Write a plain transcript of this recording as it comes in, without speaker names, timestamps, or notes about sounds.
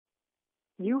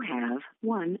You have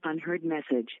one unheard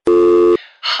message.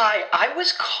 Hi, I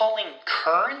was calling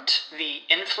Current, the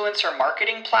influencer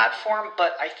marketing platform,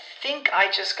 but I think I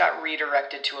just got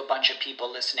redirected to a bunch of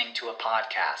people listening to a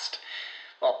podcast.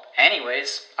 Well,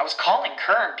 anyways, I was calling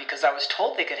Current because I was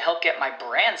told they could help get my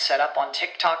brand set up on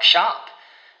TikTok Shop,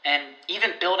 and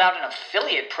even build out an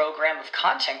affiliate program of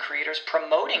content creators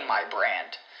promoting my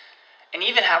brand, and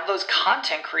even have those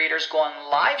content creators go on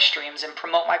live streams and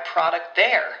promote my product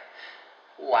there.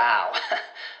 Wow,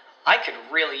 I could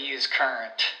really use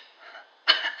Current.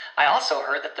 I also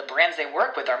heard that the brands they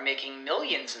work with are making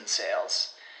millions in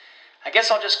sales. I guess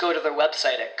I'll just go to their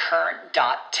website at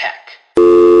current.tech.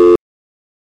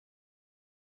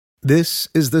 This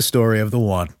is the story of the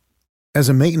one. As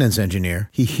a maintenance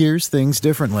engineer, he hears things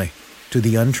differently. To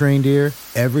the untrained ear,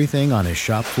 everything on his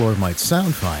shop floor might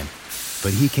sound fine,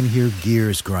 but he can hear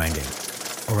gears grinding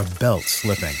or a belt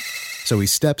slipping. So he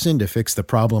steps in to fix the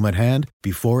problem at hand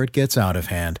before it gets out of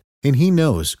hand. And he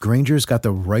knows Grainger's got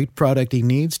the right product he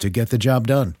needs to get the job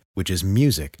done, which is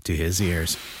music to his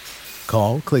ears.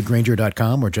 Call, click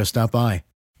Grainger.com, or just stop by.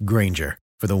 Grainger,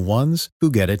 for the ones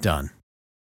who get it done.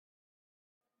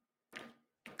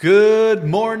 Good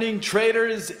morning,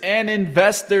 traders and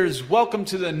investors. Welcome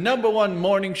to the #1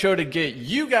 morning show to get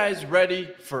you guys ready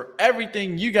for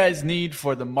everything you guys need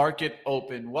for the market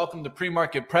open. Welcome to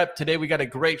Pre-Market Prep. Today we got a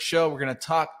great show. We're going to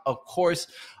talk, of course,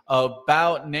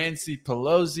 about Nancy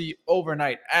Pelosi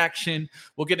overnight action.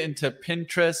 We'll get into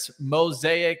Pinterest,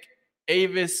 Mosaic,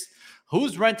 Avis.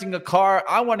 Who's renting a car?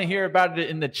 I want to hear about it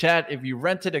in the chat. If you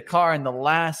rented a car in the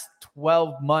last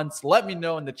 12 months, let me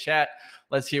know in the chat.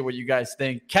 Let's hear what you guys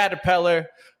think. Caterpillar,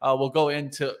 we'll go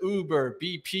into Uber,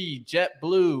 BP,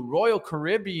 JetBlue, Royal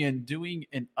Caribbean doing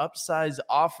an upsize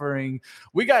offering.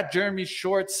 We got Jeremy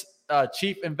Shorts,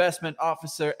 Chief Investment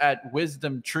Officer at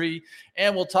Wisdom Tree.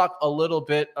 And we'll talk a little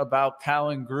bit about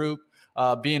Cowen Group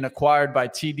being acquired by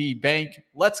TD Bank.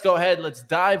 Let's go ahead. Let's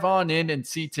dive on in and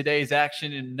see today's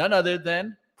action in none other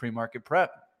than Pre-Market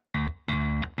Prep.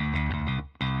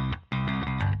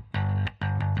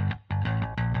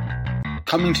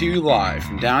 Coming to you live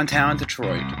from downtown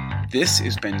Detroit, this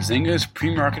is Benzinga's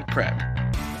Pre-Market Prep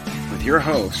with your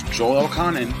host, Joel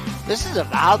Elconin. This is a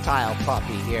volatile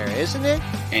puppy here, isn't it?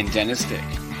 And Dennis Dick.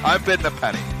 I'm bidding a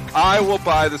penny. I will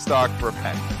buy the stock for a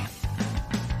penny.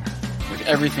 With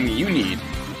everything you need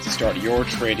to start your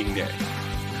trading day.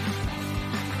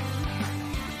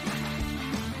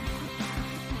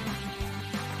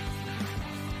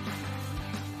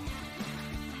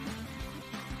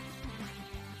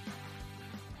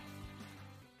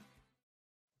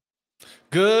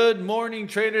 Good morning,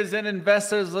 traders and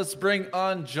investors. Let's bring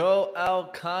on Joel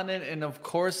Elconin and, of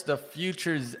course, the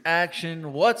futures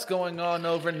action. What's going on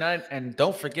overnight? And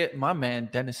don't forget my man,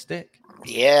 Dennis Dick.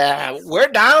 Yeah, we're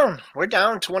down. We're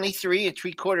down 23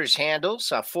 3/4 handles,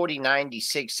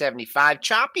 40.96.75.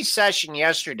 Choppy session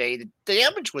yesterday. The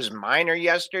damage was minor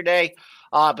yesterday,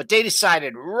 but they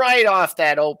decided right off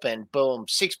that open, boom,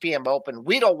 6 p.m. open.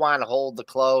 We don't want to hold the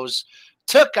close.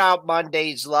 Took out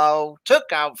Monday's low,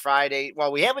 took out Friday.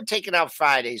 Well, we haven't taken out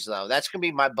Friday's low. That's going to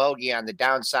be my bogey on the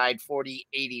downside,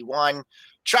 40.81.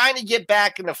 Trying to get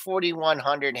back in the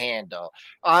 4,100 handle.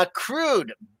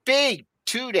 Crude, big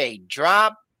 2-day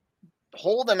drop,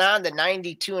 holding on to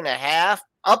 92.5,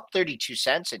 up 32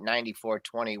 cents at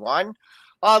 94.21.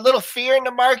 A little fear in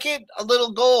the market, a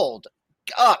little gold,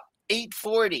 up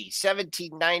 840,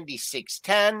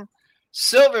 1796.10.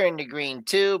 Silver in the green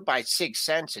too by 6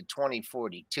 cents at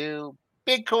 20.42.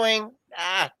 Bitcoin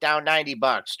down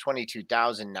 $90,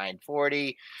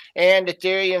 22,940. And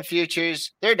Ethereum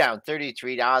futures, they're down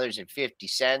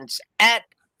 $33.50 at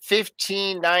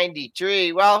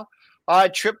 15.93. Well,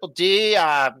 Triple D,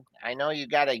 I know you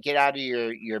got to get out of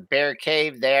your bear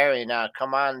cave there and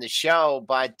come on the show,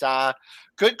 but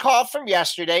good call from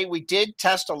yesterday. We did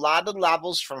test a lot of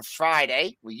levels from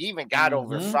Friday. We even got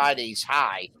over Friday's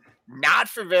high. Not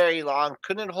for very long.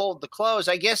 Couldn't hold the close.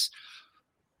 I guess,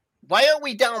 why aren't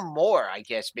we down more, I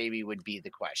guess maybe would be the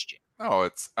question. No,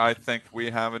 I think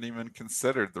we haven't even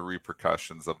considered the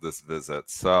repercussions of this visit.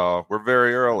 So we're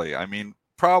very early. I mean,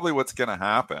 probably what's going to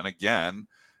happen, again,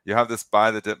 you have this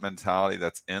buy the dip mentality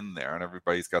that's in there and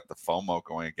everybody's got the FOMO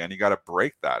going again. You got to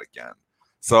break that again.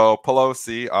 So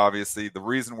Pelosi, obviously, the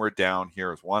reason we're down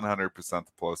here is 100%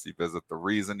 the Pelosi visit. The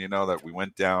reason, that we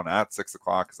went down at 6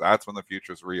 o'clock is that's when the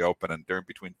futures reopen. And during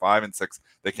between 5 and 6,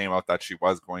 they came out that she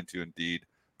was going to indeed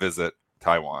visit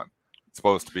Taiwan. It's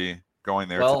supposed to be going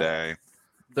there today.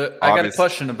 I got a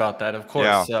question about that, of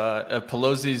course. Yeah.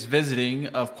 Pelosi's visiting,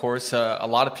 of course. A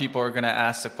lot of people are going to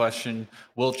ask the question,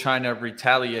 will China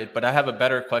retaliate? But I have a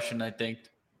better question, I think.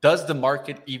 does the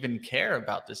market even care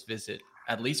about this visit,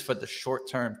 at least for the short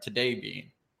term, today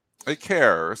being? It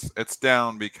cares. It's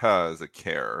down because it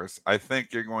cares. I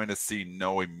think you're going to see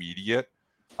no immediate.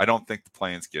 I don't think the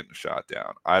plane's getting shot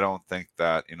down. I don't think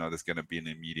that, there's going to be an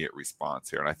immediate response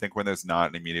here. And I think when there's not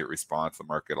an immediate response, the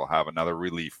market will have another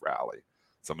relief rally.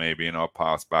 So maybe, a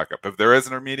pause back up. If there is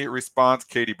an immediate response,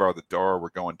 Katie barred the door, we're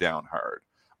going down hard.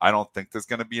 I don't think there's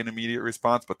going to be an immediate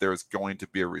response, but there's going to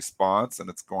be a response, and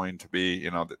it's going to be,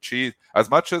 the Xi, as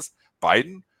much as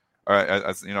Biden,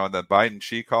 the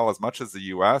Biden-Xi call, as much as the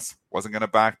U.S. wasn't going to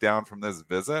back down from this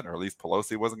visit, or at least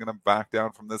Pelosi wasn't going to back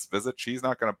down from this visit, Xi's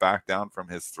not going to back down from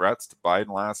his threats to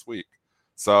Biden last week.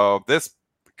 So this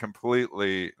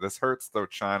hurts though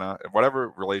China, and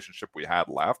whatever relationship we had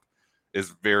left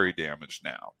is very damaged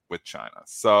now with China.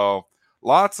 So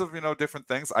lots of, different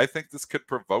things. I think this could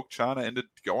provoke China into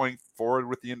going forward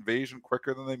with the invasion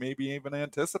quicker than they maybe even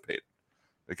anticipated,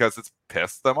 because it's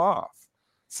pissed them off.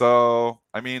 So,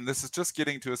 this is just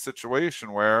getting to a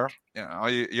situation where,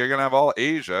 you're going to have all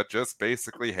Asia just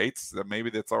basically hates, maybe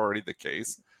that's already the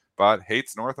case, but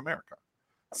hates North America.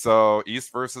 So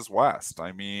East versus West.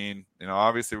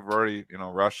 Obviously we've already,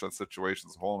 Russia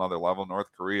situation's a whole nother level. North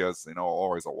Korea's,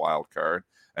 always a wild card.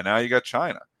 And now you got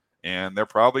China. And they're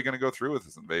probably going to go through with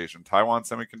this invasion. Taiwan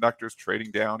Semiconductors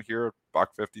trading down here,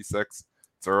 $156. It's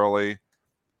early.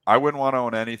 I wouldn't want to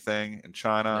own anything in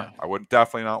China. No. I would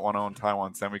definitely not want to own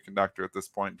Taiwan Semiconductor at this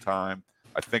point in time.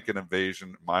 I think an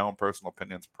invasion, my own personal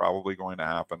opinion, is probably going to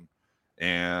happen.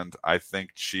 And I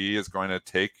think Xi is going to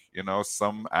take,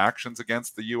 some actions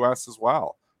against the U.S. as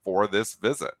well for this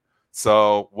visit.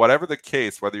 So whatever the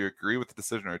case, whether you agree with the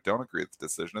decision or don't agree with the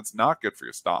decision, it's not good for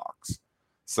your stocks.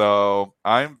 So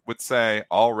I would say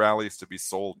all rallies to be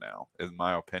sold now, in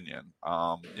my opinion.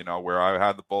 Where I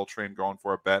had the bull train going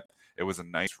for a bit, it was a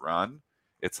nice run.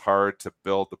 It's hard to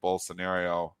build the bull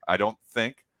scenario, I don't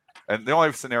think. And the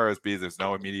only scenario is there's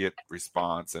no immediate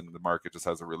response and the market just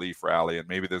has a relief rally, and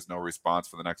maybe there's no response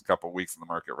for the next couple of weeks and the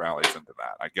market rallies into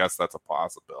that. I guess that's a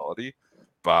possibility,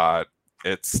 but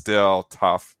it's still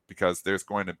tough because there's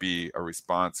going to be a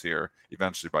response here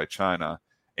eventually by China,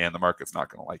 and the market's not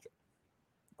going to like it.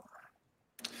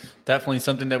 Definitely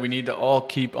something that we need to all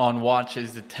keep on watch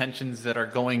is the tensions that are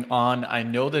going on. I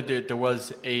know that there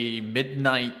was a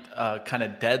midnight kind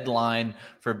of deadline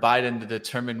for Biden to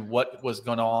determine what was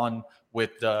going on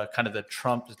with kind of the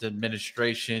Trump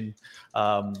administration.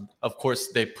 Of course,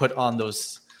 they put on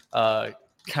those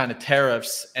kind of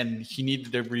tariffs, and he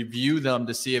needed to review them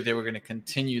to see if they were going to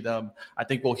continue them. I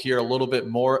think we'll hear a little bit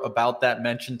more about that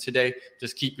mentioned today.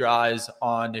 Just keep your eyes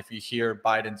on if you hear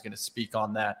Biden's going to speak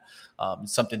on that.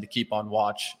 Something to keep on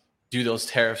watch. Do those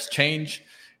tariffs change?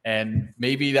 And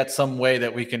maybe that's some way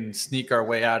that we can sneak our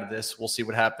way out of this. We'll see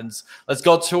what happens. Let's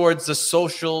go towards the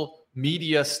social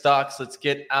media stocks. Let's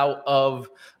get out of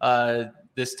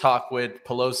this talk with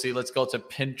Pelosi. Let's go to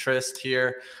Pinterest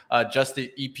here.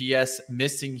 Adjusted EPS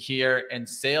missing here and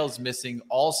sales missing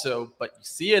also, but you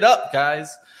see it up,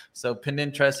 guys. So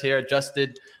Pinterest here,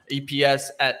 adjusted EPS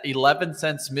at 11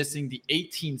 cents, missing the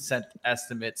 18-cent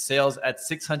estimate. Sales at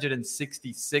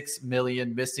 666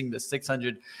 million, missing the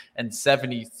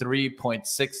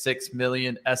 673.66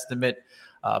 million estimate.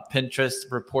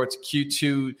 Pinterest reports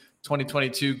Q2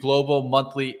 2022 global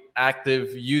monthly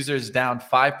active users down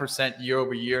 5% year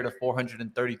over year to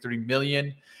 433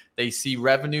 million. They see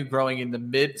revenue growing in the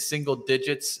mid-single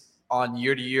digits on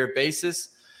year-to-year basis.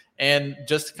 And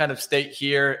just to kind of state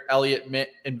here, Elliott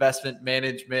Investment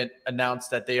Management announced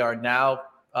that they are now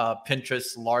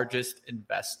Pinterest's largest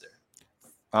investor.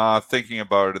 Thinking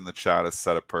about it in the chat has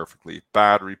said it perfectly.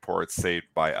 Bad report saved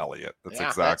by Elliott. That's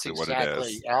exactly what it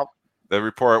is. Yep. The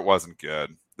report wasn't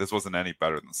good. This wasn't any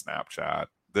better than Snapchat.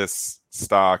 This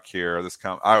stock here,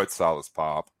 I would sell this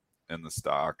pop in the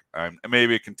stock. And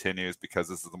maybe it continues because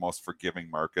this is the most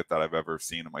forgiving market that I've ever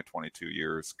seen in my 22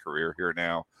 years career here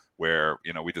now, where,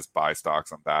 we just buy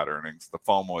stocks on bad earnings. The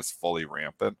FOMO is fully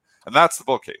rampant. And that's the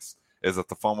bull case, is that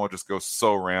the FOMO just goes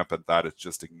so rampant that it's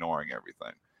just ignoring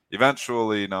everything.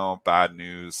 Eventually, bad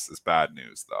news is bad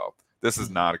news, though. This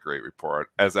is not a great report.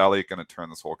 Is Elliott going to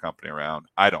turn this whole company around?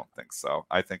 I don't think so.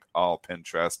 I think all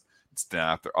Pinterest and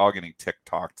Snap, they're all getting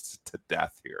TikToked to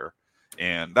death here.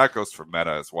 And that goes for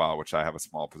Meta as well, which I have a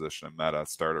small position in Meta,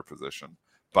 starter position.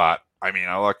 But, I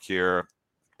look here,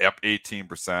 up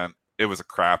 18%. It was a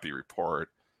crappy report.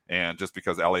 And just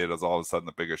because Elliott is all of a sudden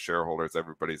the biggest shareholders,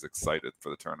 everybody's excited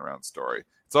for the turnaround story.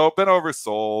 So, been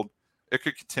oversold. It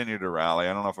could continue to rally.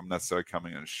 I don't know if I'm necessarily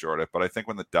coming in short it, but I think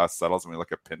when the dust settles and we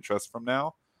look at Pinterest from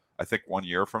now, I think 1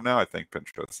 year from now, I think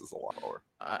Pinterest is a lot lower.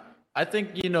 I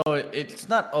think, it's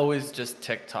not always just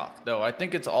TikTok, though. I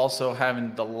think it's also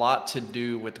having a lot to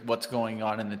do with what's going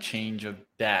on in the change of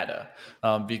data.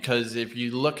 Because if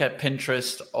you look at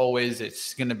Pinterest, always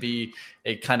it's going to be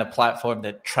a kind of platform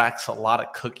that tracks a lot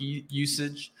of cookie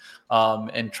usage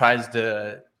and tries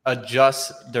to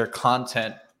adjust their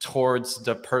content towards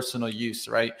the personal use,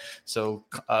 right? So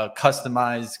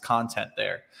customized content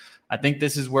there. I think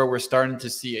this is where we're starting to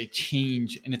see a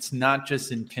change, and it's not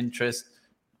just in Pinterest.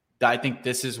 I think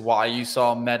this is why you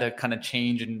saw Meta kind of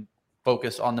change and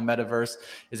focus on the metaverse,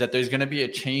 is that there's going to be a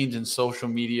change in social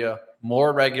media,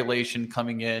 more regulation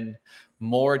coming in,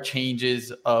 more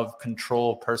changes of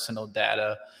control personal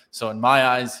data. So in my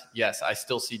eyes, yes, I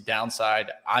still see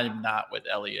downside. I'm not with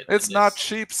Elliott. It's not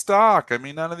cheap stock. I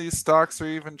mean, none of these stocks are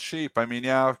even cheap. I mean,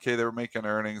 yeah, okay, they were making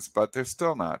earnings, but they're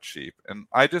still not cheap. And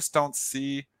I just don't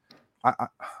see,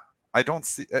 I don't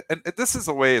see, and this is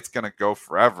the way it's going to go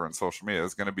forever in social media.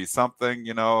 There's going to be something,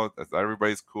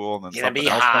 everybody's cool, and then something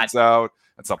else comes out,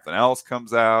 and something else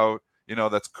comes out,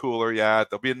 that's cooler yet.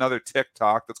 There'll be another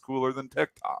TikTok that's cooler than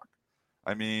TikTok.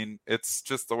 I mean, it's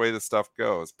just the way the stuff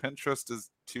goes. Pinterest is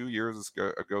 2 years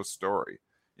ago story.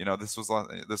 This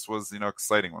was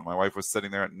exciting when my wife was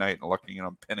sitting there at night and looking,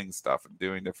 pinning stuff and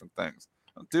doing different things.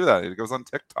 Don't do that. It goes on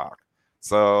TikTok.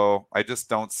 So I just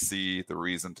don't see the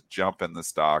reason to jump in the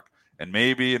stock. And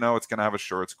maybe, it's going to have a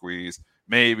short squeeze.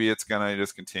 Maybe it's going to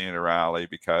just continue to rally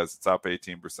because it's up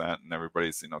 18% and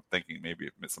everybody's, thinking, maybe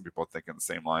some people are thinking the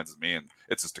same lines as me, and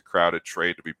it's just a crowded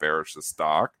trade to be bearish the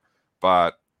stock.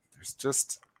 But there's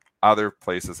just other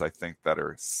places I think that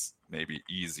are maybe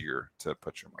easier to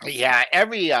put your money. Yeah,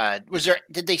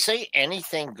 did they say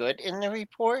anything good in the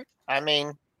report? I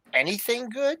mean, anything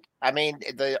good? I mean,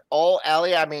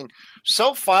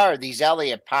 so far these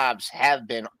Elliott pops have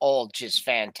been all just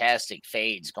fantastic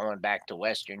fades going back to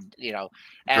Western,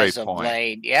 as of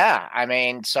late. Yeah, I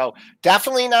mean, so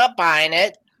definitely not buying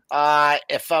it.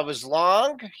 If I was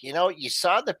long, you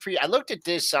saw I looked at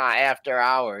this after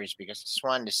hours because I just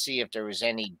wanted to see if there was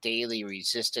any daily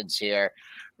resistance here.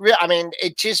 I mean,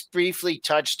 it just briefly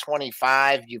touched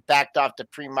 25. You backed off the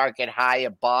pre-market high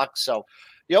 $1. So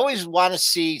you always want to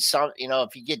see some,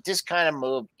 if you get this kind of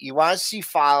move, you want to see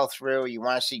follow through. You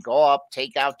want to see go up,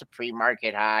 take out the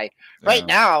pre-market high. Yeah. Right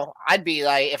now, I'd be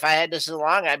like, if I had this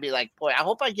along, I'd be like, boy, I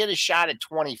hope I get a shot at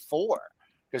 24.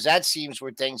 Because that seems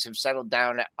where things have settled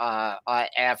down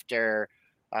after,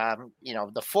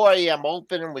 the 4 a.m.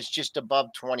 open was just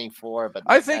above 24. But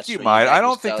I think you might. I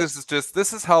don't think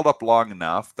this is held up long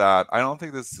enough that I don't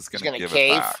think this is going to give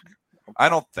it back. I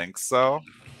don't think so.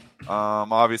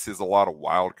 Obviously, there's a lot of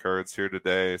wild cards here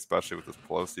today, especially with this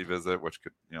Pelosi visit, which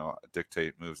could,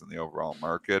 dictate moves in the overall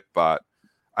market. But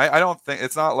I don't think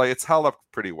it's not like it's held up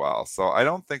pretty well. So I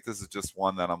don't think this is just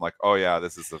one that I'm like, oh yeah,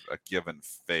 this is a given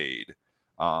fade.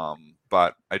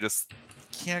 But I just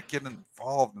can't get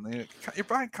involved in you're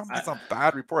buying companies on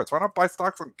bad reports. Why not buy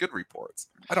stocks on good reports?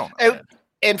 I don't know.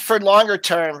 And for longer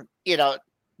term,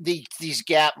 these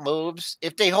gap moves,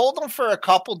 if they hold them for a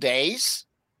couple days,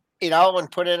 and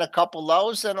put in a couple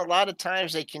lows, then a lot of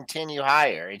times they continue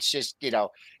higher. It's just,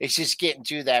 it's just getting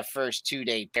through that first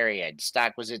 2-day period.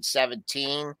 Stock was at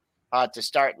 17 to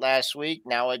start last week.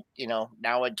 Now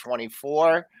at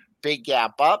 24. Big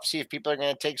gap up, see if people are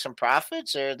going to take some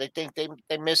profits, or they think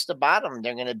they missed the bottom.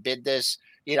 They're going to bid this,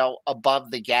 above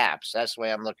the gaps. That's the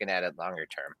way I'm looking at it longer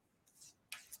term.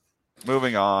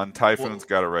 Moving on. Typhoon's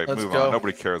got it right. Move on.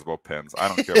 Nobody cares about pins. I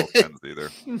don't care about pins either.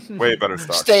 Way better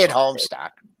stock. Stay at home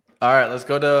stock. All right, let's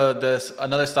go to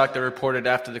another stock that reported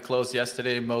after the close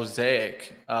yesterday,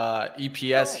 Mosaic.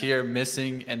 EPS here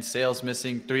missing and sales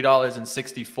missing,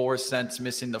 $3.64,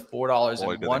 missing the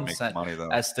 $4.01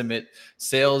 estimate.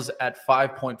 Sales at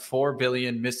 $5.4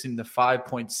 billion, missing the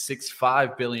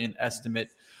 $5.65 billion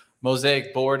estimate.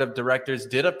 Mosaic board of directors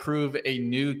did approve a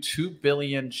new $2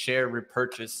 billion share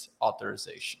repurchase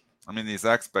authorization. I mean, these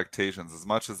expectations, as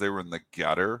much as they were in the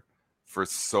gutter for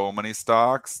so many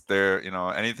stocks, they're,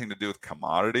 anything to do with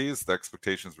commodities, the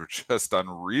expectations were just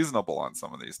unreasonable on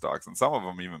some of these stocks. And some of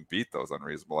them even beat those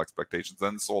unreasonable expectations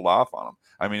and sold off on them.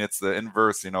 I mean, it's the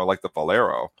inverse, like the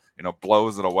Valero,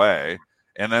 blows it away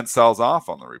and then sells off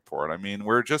on the report. I mean,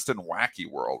 we're just in wacky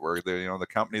world where the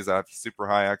companies that have super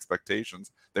high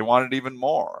expectations, they wanted even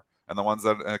more. And the ones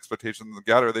that had expectations in the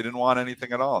gutter, they didn't want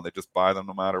anything at all. They just buy them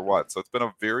no matter what. So it's been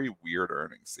a very weird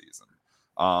earnings season.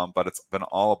 But it's been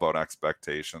all about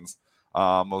expectations.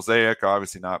 Mosaic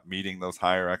obviously not meeting those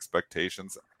higher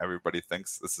expectations. Everybody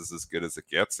thinks this is as good as it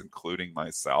gets, including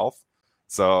myself.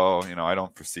 So, I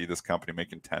don't foresee this company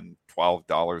making $10,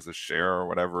 $12 a share or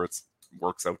whatever it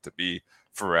works out to be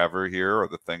forever here, or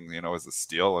the thing, is a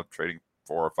steal of trading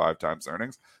 4 or 5 times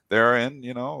earnings. They're in,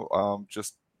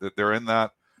 just they're in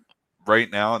that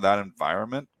right now in that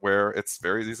environment where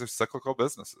these are cyclical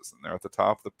businesses and they're at the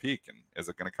top of the peak. And is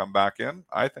it going to come back in?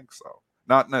 I think so.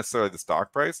 Not necessarily the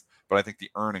stock price, but I think the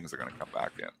earnings are going to come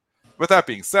back in. With that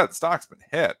being said, the stock's been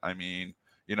hit. I mean,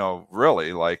 really,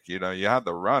 you had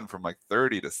the run from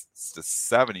 30 to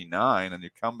 79 and you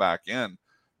come back in.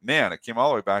 Man, it came all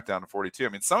the way back down to 42. I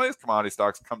mean, some of these commodity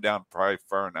stocks come down probably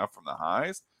far enough from the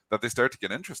highs that they start to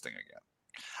get interesting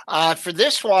again. For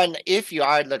this one, if you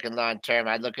are looking long term,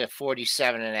 I'd look at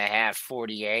 47.5,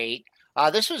 48.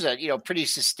 This was a pretty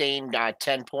sustained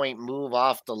 10-point move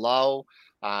off the low.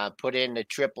 Put in the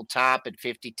triple top at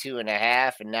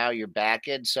 52.5, and now you're back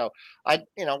in. So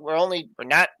we're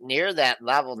not near that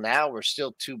level now. We're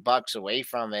still $2 away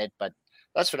from it, but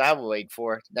that's what I will wait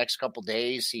for next couple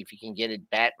days. See if you can get it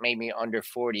back maybe under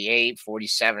 48,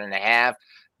 47.5,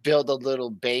 build a little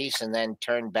base, and then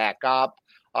turn back up.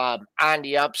 On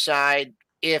the upside,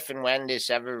 if and when this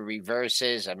ever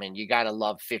reverses, I mean, you got to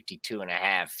love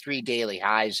 52.5, 3 daily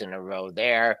highs in a row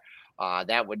there.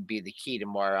 That would be the key to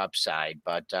more upside.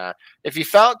 But if you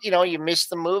felt, you missed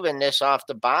the move in this off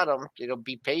the bottom,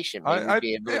 be patient. I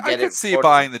could see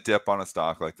buying the dip on a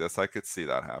stock like this. I could see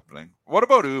that happening. What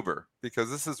about Uber?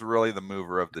 Because this is really the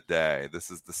mover of the day.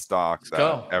 This is the stock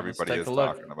that everybody is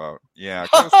talking about. Yeah.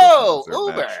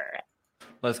 Uber.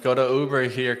 Let's go to Uber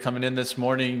here. Coming in this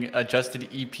morning, adjusted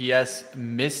EPS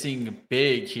missing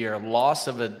big here. Loss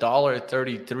of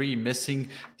 $1.33, missing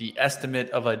the estimate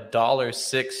of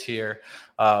 $1.06 here.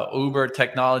 Uber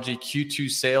Technology Q2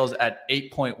 sales at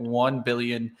 $8.1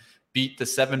 billion, beat the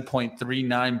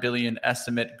 $7.39 billion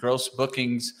estimate. Gross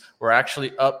bookings were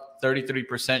actually up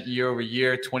 33% year over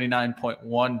year,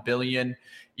 $29.1 billion.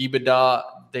 EBITDA,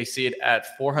 they see it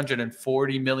at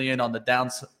 $440 million on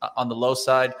the low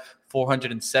side,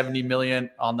 $470 million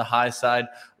on the high side.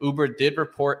 Uber did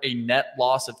report a net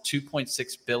loss of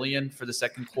 $2.6 billion for the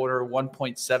second quarter,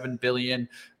 $1.7 billion,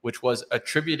 which was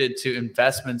attributed to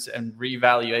investments and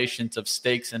revaluations of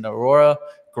stakes in Aurora,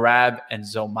 Grab, and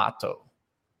Zomato.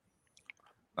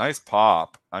 Nice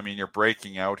pop. I mean, you're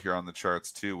breaking out here on the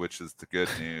charts too, which is the good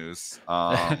news.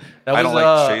 I don't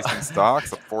like chasing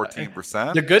stocks at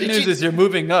 14%. The good news is you're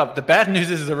moving up. The bad news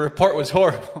is the report was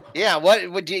horrible. Yeah.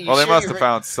 What do you? Well, they must have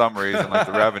found some reason, like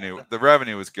the revenue. The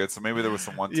revenue was good, so maybe there was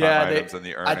some one-time items in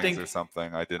the earnings or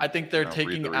something. I think they're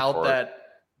taking out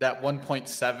that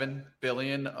 1.7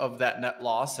 billion of that net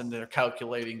loss, and they're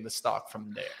calculating the stock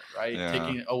from there, right? Yeah.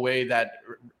 Taking away that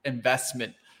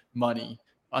investment money,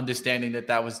 understanding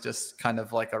that was just kind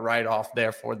of like a write-off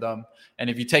there for them. And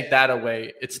if you take that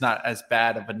away, it's not as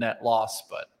bad of a net loss,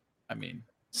 but I mean,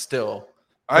 still.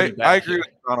 I agree with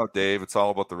Donald Dave. It's all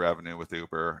about the revenue with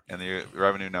Uber, and the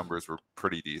revenue numbers were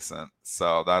pretty decent.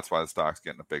 So that's why the stock's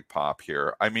getting a big pop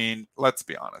here. I mean, let's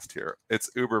be honest here. It's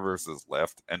Uber versus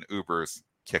Lyft, and Uber's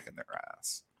kicking their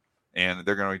ass. And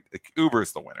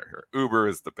Uber's the winner here. Uber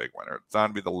is the big winner. It's not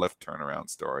going to be the Lyft turnaround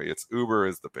story. It's Uber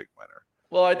is the big winner.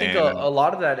 Well, I think a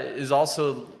lot of that is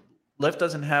also Lyft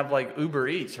doesn't have like Uber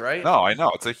Eats, right? No, I know.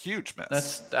 It's a huge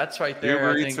miss. That's right there.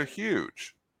 Uber Eats are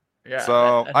huge. Yeah.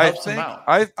 So I think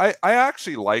I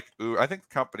actually like Uber. I think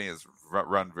the company has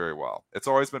run very well. It's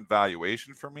always been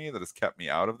valuation for me that has kept me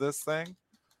out of this thing.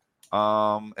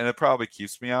 And it probably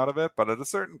keeps me out of it. But at a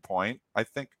certain point, I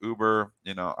think Uber,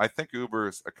 I think Uber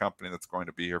is a company that's going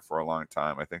to be here for a long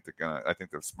time. I think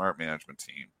they're a smart management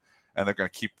team, and they're going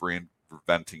to keep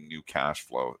reinventing new cash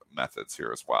flow methods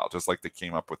here as well. Just like they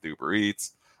came up with Uber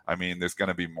Eats. I mean, there's going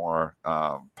to be more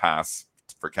paths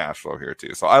for cash flow here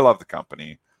too. So I love the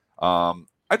company.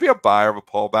 I'd be a buyer of a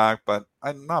pullback, but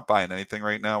I'm not buying anything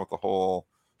right now with the whole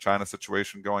China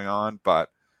situation going on. But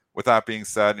with that being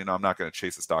said, I'm not going to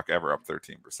chase a stock ever up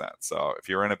 13%. So if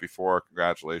you're in it before,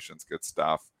 congratulations, good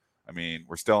stuff. I mean,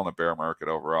 we're still in a bear market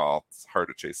overall. It's hard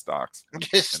to chase stocks.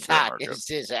 This stock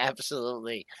is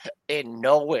absolutely in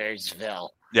nowheresville.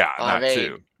 Yeah,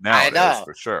 too. Now it is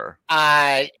for sure.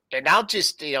 And I'll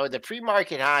just, the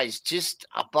pre-market high is just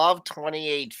above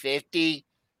 28.50.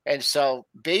 And so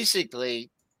basically,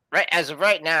 right as of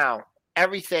right now,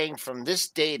 everything from this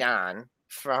date on,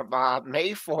 from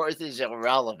May 4th is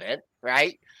irrelevant,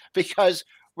 right? Because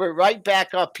we're right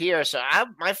back up here. So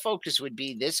my focus would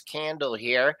be this candle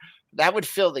here. That would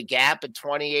fill the gap at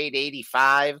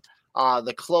 28.85.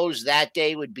 The close that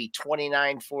day would be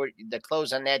 29.40. The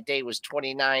close on that day was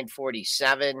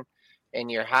 29.47, and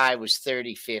your high was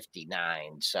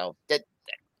 30.59. So that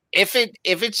if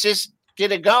it's just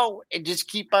gonna go and just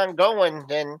keep on going,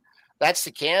 then that's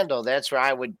the candle. That's where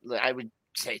I would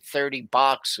say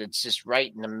 $30. It's just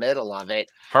right in the middle of it.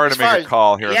 Hard to make a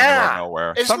call here in the middle of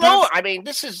nowhere. I mean,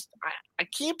 this is I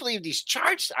can't believe these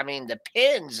charts. I mean, the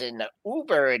pins and the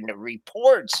Uber and the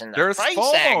reports and the there's price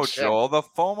FOMO, action. Joel. The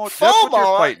FOMO. That's what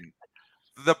you're fighting.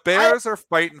 The Bears are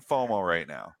fighting FOMO right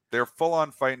now. They're full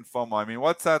on fighting FOMO. I mean,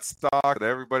 what's that stock that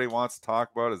everybody wants to talk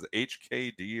about? Is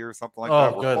HKD or something like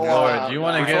that? Oh, good Lord. Do you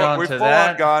want to get on to that? We've full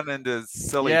on gotten into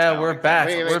silly town. Yeah, we're back.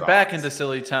 We're back into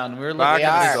silly town. We were looking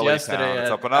at this yesterday.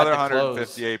 It's up another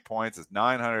 158 points. It's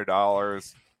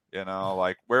 $900. You know,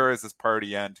 like, where is this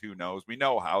party end? Who knows? We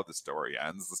know how the story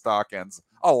ends. The stock ends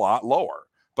a lot lower.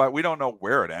 But we don't know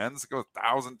where it ends. It goes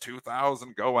 1,000,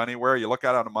 2,000, go anywhere. You look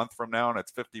at it a month from now and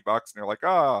it's $50 and you're like,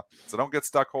 so don't get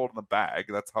stuck holding the bag.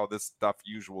 That's how this stuff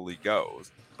usually goes.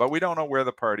 But we don't know where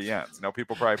the party ends. You know,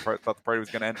 people probably thought the party was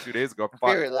going to end 2 days ago at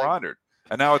 400.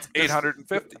 And now it's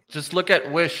 850. Just look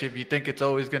at Wish if you think it's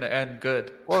always going to end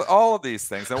good. Well, all of these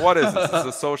things. And what is this? Is this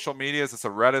a social media? Is this a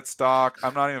Reddit stock?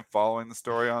 I'm not even following the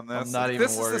story on this. I'm not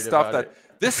even worried about it.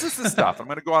 This is the stuff. I'm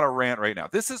going to go on a rant right now.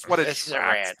 This is what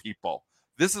attracts people.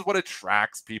 This is what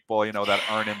attracts people, you know, that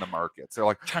aren't in the markets. They're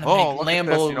like, trying to make look Lambos. at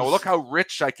this, you know, look how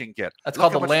rich I can get. That's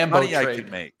look called how the much Lambo money trade. I can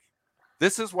make.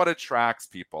 This is what attracts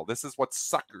people. This is what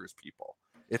suckers people.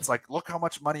 It's like, look how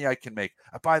much money I can make.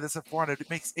 I buy this at 400.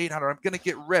 It makes 800. I'm going to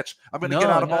get rich. I'm going to get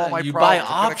out of all my you problems. buy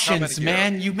options,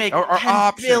 man. You make or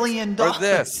 $10 billion. Or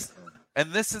this.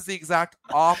 And this is the exact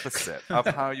opposite of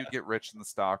how you get rich in the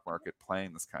stock market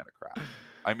playing this kind of crap.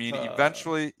 I mean,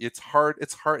 eventually it's hard.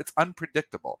 It's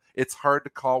unpredictable. It's hard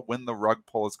to call when the rug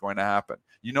pull is going to happen.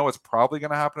 You know, it's probably going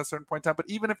to happen at a certain point in time. But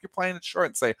even if you're playing it short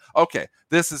and say, okay,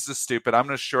 this is just stupid, I'm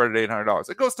going to short at $800.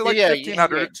 It goes to like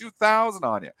 $1,500 or $2,000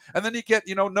 on you. And then you get,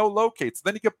 you know, no locates.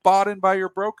 Then you get bought in by your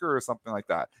broker or something like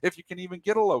that. If you can even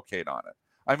get a locate on it.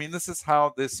 I mean, this is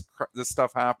how this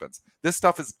stuff happens. This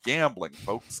stuff is gambling,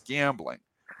 folks, gambling.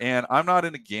 And I'm not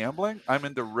into gambling. I'm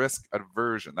into risk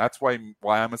aversion. That's why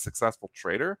I'm a successful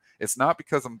trader. It's not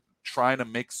because I'm trying to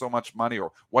make so much money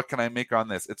or what can I make on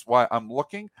this. It's why I'm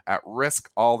looking at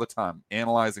risk all the time,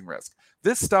 analyzing risk.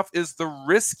 This stuff is the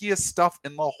riskiest stuff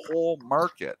in the whole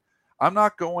market. I'm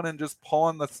not going and just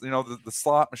pulling the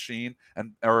slot machine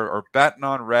and or betting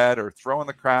on red or throwing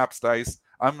the craps dice.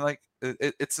 I'm like,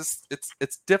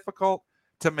 it's difficult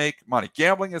to make money.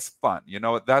 Gambling is fun. You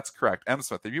know, that's correct. M.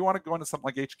 Smith, if you want to go into something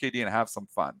like HKD and have some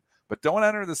fun, but don't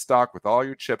enter the stock with all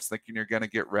your chips thinking you're going to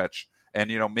get rich. And,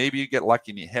 you know, maybe you get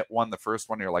lucky and you hit one the first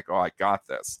one, you're like, oh, I got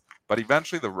this. But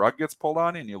eventually the rug gets pulled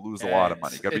on you and you lose a lot of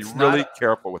money. You got to be really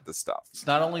careful with this stuff. It's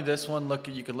not only this one.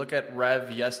 You could look at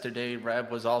Rev yesterday.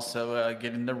 Rev was also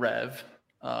getting the Rev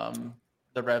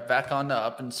back on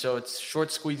up. And so it's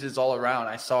short squeezes all around.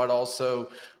 I saw it also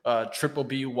Triple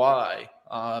BY.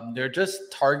 They're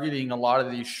just targeting a lot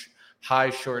of these high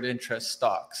short interest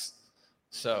stocks.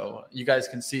 So you guys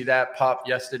can see that pop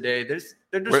yesterday.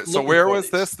 So where was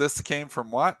this? This came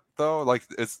from what though? Like,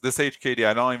 it's this HKD.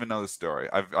 I don't even know the story.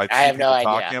 I have no idea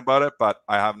talking about it, but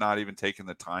I have not even taken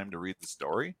the time to read the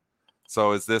story.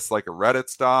 So is this like a Reddit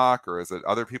stock or is it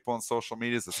other people on social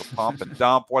media? Is this a pump and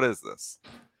dump? What is this?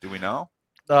 Do we know?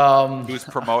 Who's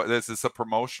Is this a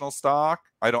promotional stock?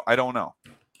 I don't know.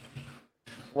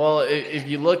 Well, if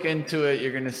you look into it,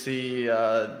 you're going to see.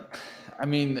 I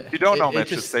mean, you don't know, Mitch.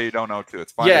 Just say you don't know too.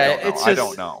 It's fine. Yeah, I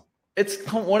don't know. It's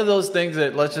one of those things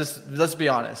that let's be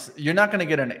honest. You're not going to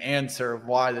get an answer of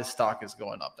why this stock is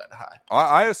going up that high.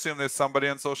 I assume there's somebody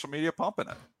on social media pumping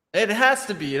it. It has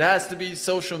to be. It has to be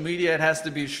social media. It has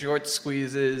to be short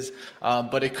squeezes.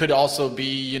 But it could also be,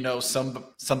 you know, some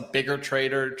bigger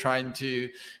trader trying to,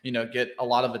 you know, get a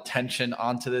lot of attention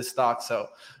onto this stock. So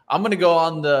I'm going to go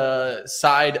on the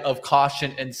side of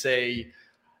caution and say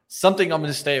something I'm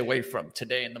going to stay away from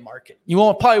today in the market. You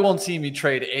probably won't see me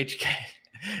trade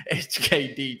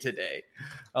HKD today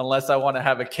unless I want to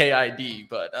have a KID,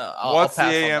 but what's I'll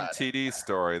pass the on AMTD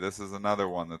story? This is another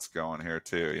one that's going here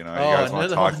too. You know, you guys want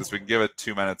to talk this? We can give it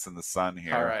 2 minutes in the sun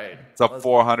here. All right. It's up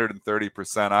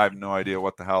 430%. I have no idea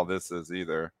what the hell this is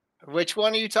either. Which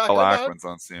one are you talking about? Ackman's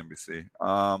on CNBC.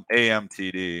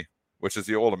 AMTD, which is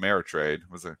the old Ameritrade.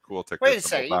 It was a cool ticker. Wait a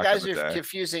second. You guys are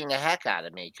confusing the heck out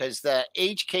of me because the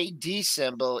HKD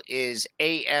symbol is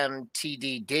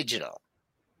AMTD Digital.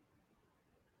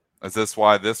 Is this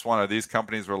why this one? Are these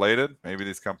companies related? Maybe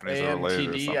these companies are related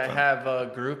or something. I have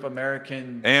a Group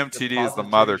American. AMTD is the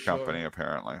mother company,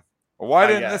 apparently. Well, why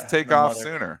didn't this take off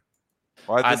sooner?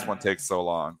 Why did this one take so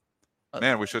long?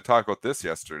 Man, we should talk about this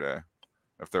yesterday,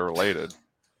 if they're related.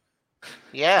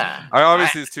 Yeah.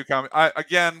 These two companies.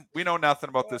 Again, we know nothing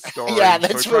about this story. Yeah,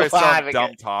 that's so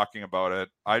dumb talking about it.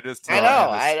 I just tell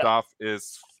you this stuff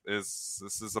is this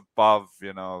is above,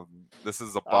 this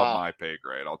is above my pay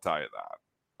grade. I'll tell you that.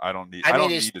 I don't need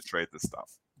to trade this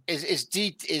stuff. Is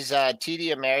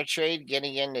TD Ameritrade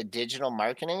getting into digital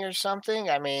marketing or something?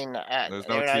 I mean, there's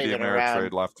no TD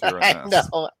Ameritrade left here in this.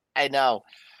 I know.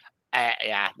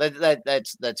 Yeah,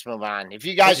 let's move on. If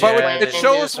you guys, it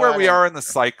shows where we are in the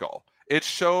cycle. It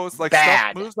shows like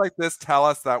stuff moves like this tell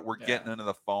us that we're getting into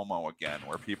the FOMO again,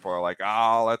 where people are like,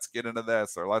 "Oh, let's get into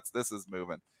this," or this is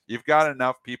moving. You've got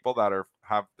enough people that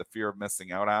have the fear of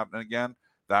missing out happening again.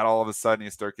 That all of a sudden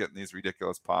you start getting these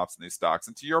ridiculous pops in these stocks.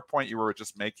 And to your point, you were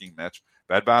just making, Mitch,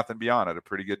 Bed Bath & Beyond had a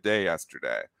pretty good day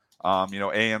yesterday.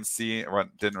 AMC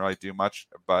didn't really do much,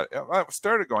 but it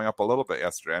started going up a little bit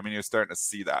yesterday. I mean, you're starting to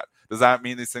see that. Does that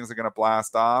mean these things are going to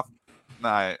blast off?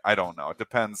 No, I don't know. It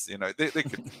depends. They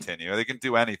could continue. They can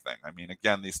do anything. I mean,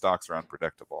 again, these stocks are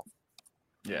unpredictable.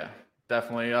 Yeah.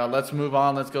 Definitely. Let's move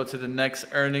on. Let's go to the next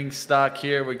earnings stock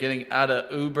here. We're getting out of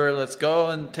Uber. Let's go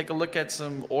and take a look at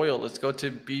some oil. Let's go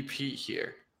to BP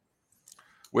here.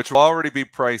 Which will already be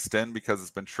priced in because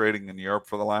it's been trading in Europe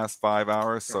for the last 5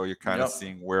 hours. So you're kind of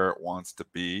seeing where it wants to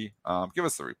be. Give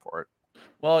us the report.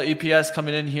 Well, EPS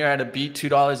coming in here at a beat,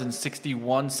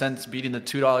 $2.61, beating the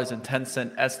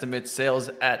 $2.10 estimate.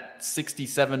 Sales at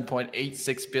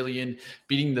 $67.86 billion,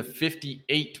 beating the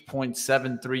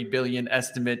 $58.73 billion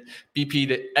estimate. BP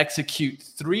to execute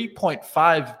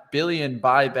 $3.5 billion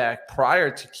buyback prior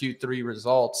to Q3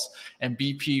 results, and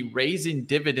BP raising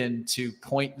dividend to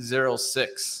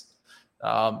 0.06.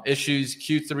 Issues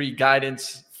Q3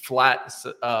 guidance flat,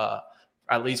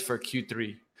 at least for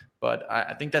Q3. But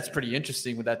I think that's pretty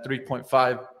interesting with that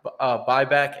 3.5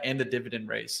 buyback and the dividend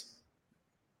raise.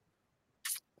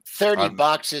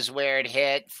 $30 is where it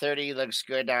hit. 30 looks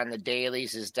good on the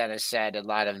dailies, as Dennis said. A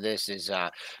lot of this has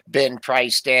been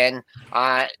priced in.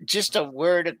 Just a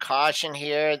word of caution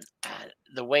here.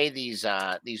 The way these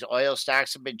oil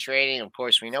stocks have been trading, of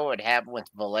course, we know what happened with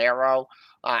Valero,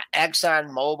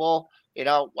 ExxonMobil.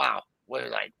 Wow. We're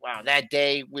like, wow, that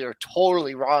day we were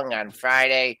totally wrong on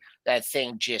Friday. That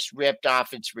thing just ripped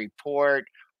off its report.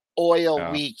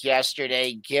 Oil week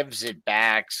yesterday gives it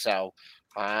back. So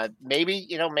maybe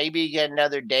you get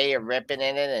another day of ripping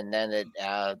in it, and then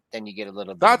you get a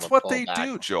little bit. That's what they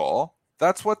do, Joel.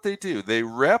 That's what they do. They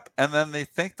rip, and then they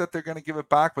think that they're going to give it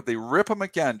back, but they rip them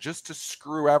again just to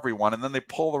screw everyone, and then they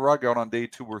pull the rug out on day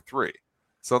 2 or 3.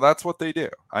 So that's what they do.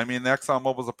 I mean, the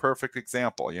ExxonMobil is a perfect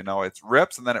example. It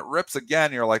rips and then it rips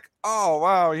again. You're like, oh,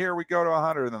 wow, here we go to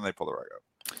 100. And then they pull the rug out.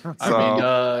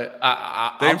 So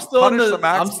I'm still in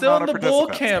the bull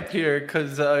camp here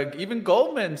because even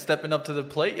Goldman stepping up to the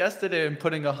plate yesterday and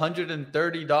putting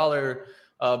 $130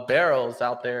 barrels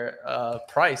out there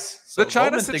price. So the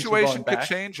China situation could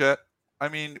change it. I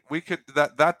mean,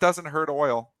 that doesn't hurt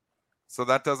oil. So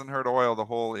that doesn't hurt oil. The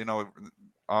whole,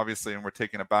 obviously, and we're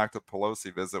taking it back to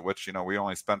Pelosi visit, which we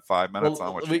only spent 5 minutes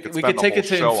on. Which we could take it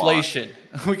to inflation.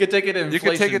 We could take it to inflation. You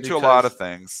could take it to a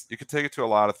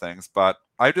lot of things. But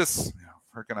I just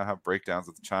we're going to have breakdowns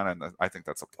with China, and I think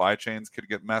that supply chains could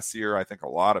get messier. I think a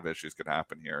lot of issues could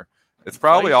happen here. It's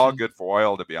probably all good for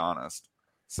oil, to be honest.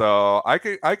 So I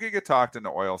could get talked into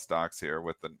oil stocks here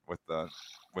with the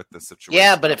situation.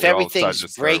 Yeah, but if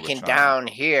everything's breaking down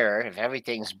here,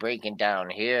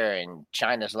 and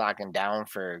China's locking down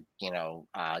for,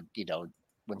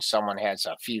 when someone has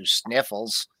a few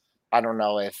sniffles, I don't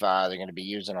know if they're going to be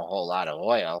using a whole lot of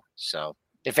oil. So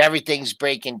if everything's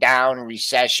breaking down,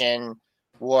 recession,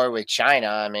 war with China,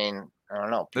 I mean, I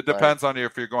don't know. It depends on you.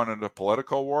 If you're going into a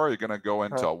political war, you're going to go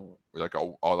into like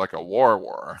a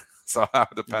war. So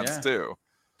it depends too.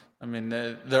 I mean,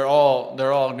 they're all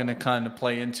going to kind of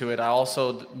play into it.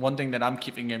 One thing that I'm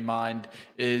keeping in mind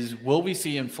is, will we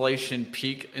see inflation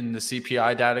peak in the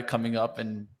CPI data coming up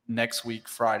in next week,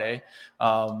 Friday?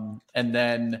 And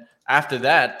then after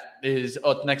that is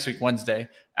next week, Wednesday.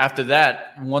 After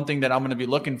that, one thing that I'm going to be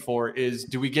looking for is,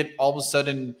 do we get all of a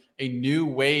sudden a new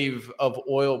wave of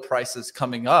oil prices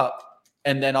coming up?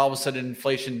 And then all of a sudden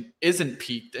inflation isn't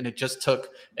peaked and it just took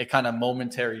a kind of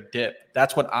momentary dip.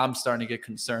 That's what I'm starting to get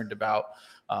concerned about.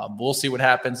 We'll see what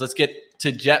happens. Let's get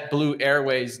to JetBlue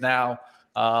Airways now.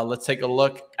 Let's take a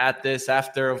look at this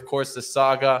after, of course, the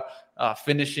saga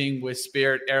finishing with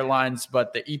Spirit Airlines,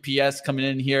 but the EPS coming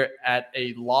in here at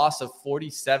a loss of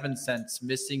 47 cents,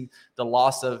 missing the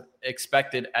loss of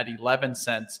expected at 11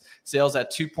 cents. Sales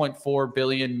at $2.4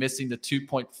 billion, missing the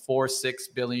 $2.46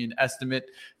 billion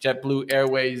estimate. JetBlue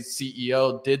Airways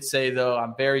CEO did say, though,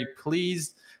 I'm very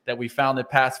pleased that we found a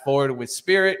path forward with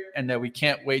Spirit and that we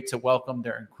can't wait to welcome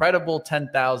their incredible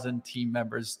 10,000 team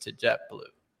members to JetBlue.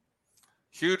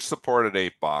 huge support at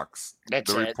 $8.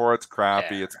 That's the it. report's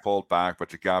crappy. Yeah. It's pulled back,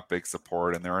 but you got big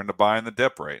support, and they're into buying the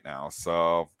dip right now.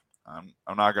 So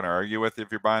I'm not going to argue with you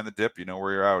if you're buying the dip. You know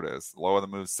where your out is. Low of the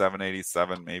move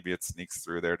 787. Maybe it sneaks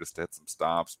through there just to hit some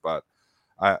stops, but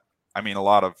I mean, a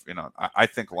lot of, I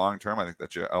think long term, I think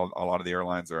that a lot of the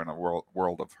airlines are in a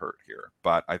world of hurt here.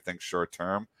 But I think short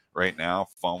term, right now,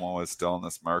 FOMO is still in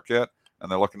this market, and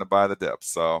they're looking to buy the dip.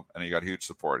 So, and you got huge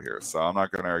support here. So I'm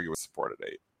not going to argue with support at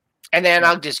 8. And then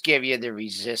I'll just give you the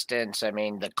resistance. I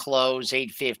mean, the close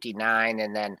 859,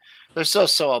 and then there's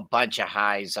also a bunch of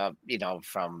highs up,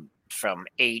 from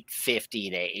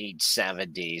 850 to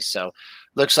 870. So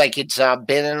looks like it's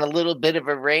been in a little bit of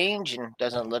a range, and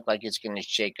doesn't look like it's going to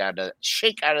shake out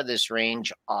of this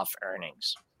range off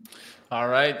earnings. All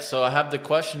right, so I have the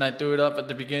question. I threw it up at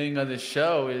the beginning of the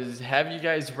show is, have you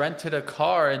guys rented a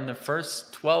car in the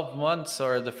first 12 months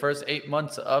or the first 8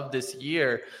 months of this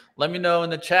year? Let me know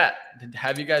in the chat.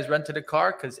 Have you guys rented a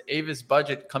car? Because Avis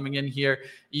budget coming in here,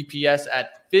 EPS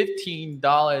at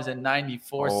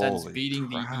 $15.94, beating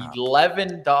crap. the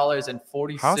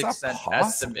 $11.46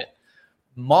 estimate.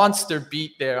 Monster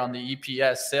beat there on the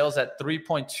EPS. Sales at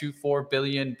 $3.24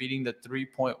 billion, beating the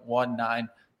 $3.19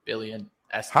 billion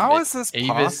estimate. How is this Avis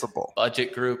possible?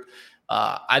 Budget group.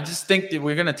 I just think that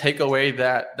we're going to take away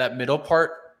that middle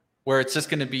part where it's just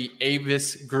going to be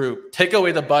Avis Group. Take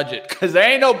away the budget because there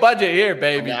ain't no budget here,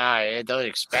 baby. Nah, it don't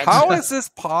expect. How is this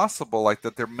possible? Like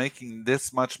that they're making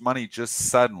this much money just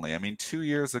suddenly? I mean, 2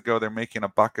 years ago they're making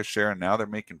 $1 a share, and now they're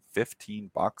making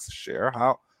 $15 a share.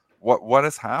 How? What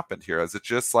has happened here? Is it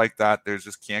just like that? There's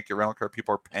just can't get rental car.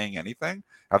 People are paying anything.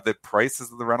 Have the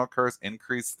prices of the rental cars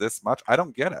increased this much? I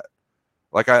don't get it.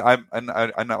 Like I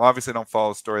obviously don't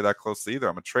follow the story that closely either.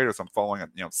 I'm a trader, so I'm following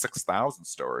 6,000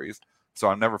 stories. So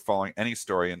I'm never following any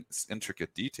story in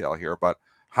intricate detail here. But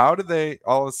how do they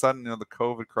all of a sudden, the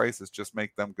COVID crisis just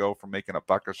make them go from making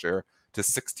 $1 a share to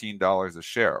 $16 a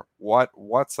share?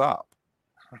 What's up?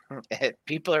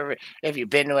 People are. Have you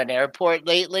been to an airport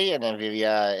lately? And have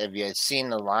you seen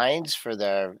the lines for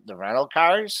the rental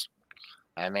cars?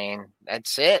 I mean,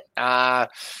 that's it.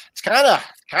 It's kind of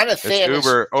thin. It's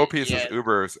Uber. OP says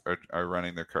Ubers are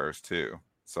running their cars too.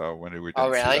 So when did we see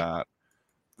that?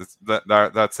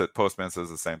 That's it. Postman says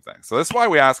the same thing. So that's why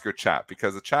we ask your chat,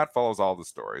 because the chat follows all the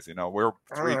stories. We're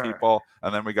 3 people,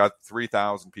 and then we got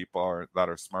 3,000 people that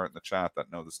are smart in the chat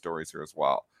that know the stories here as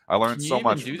well. I learned so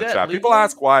much from the chat. Legally? People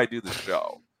ask why I do the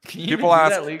show. Can you people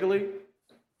ask ask that legally?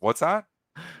 What's that?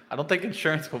 I don't think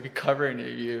insurance will be covering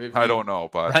you. I don't know,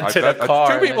 but I rented bet a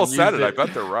car 2 people said it. I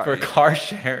bet they're right. For car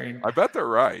sharing. I bet they're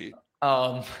right.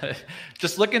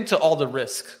 Just look into all the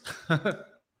risk.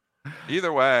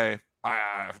 Either way,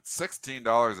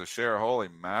 $16 a share. Holy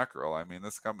mackerel. I mean,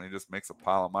 this company just makes a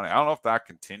pile of money. I don't know if that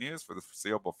continues for the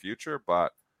foreseeable future,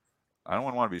 but I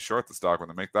don't want to be short the stock when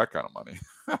they make that kind of money.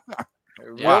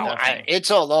 Wow.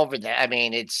 It's all over that. I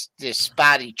mean, it's this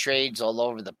spotty trades all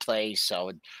over the place.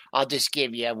 So I'll just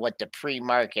give you what the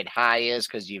pre-market high is,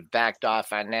 because you've backed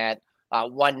off on that.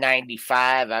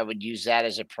 195, I would use that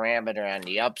as a parameter on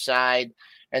the upside.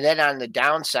 And then on the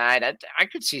downside, I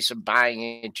could see some buying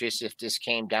interest if this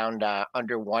came down to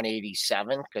under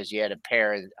 187, because you had a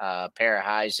pair of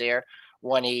highs there,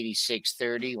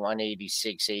 186.30,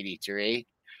 186.83.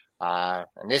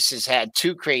 And this has had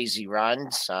 2 crazy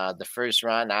runs. The first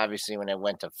run, obviously, when it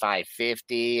went to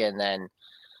 550, and then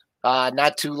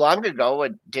not too long ago,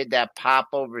 it did that pop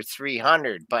over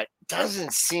 300. But it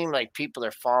doesn't seem like people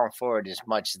are falling for it as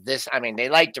much. They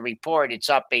like to report it's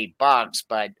up $8,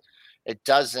 but it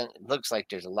doesn't. It looks like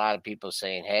there's a lot of people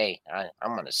saying, "Hey,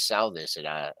 I'm going to sell this at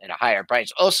a higher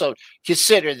price." Also,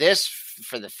 consider this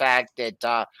for the fact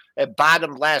that it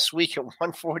bottomed last week at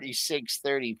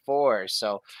 146.34.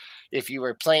 So, if you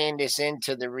were playing this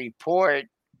into the report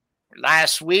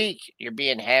last week, you're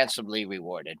being handsomely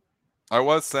rewarded. I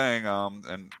was saying,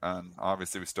 and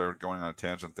obviously we started going on a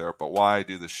tangent there, but why I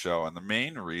do this show, and the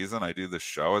main reason I do this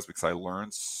show is because I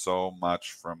learned so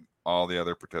much from all the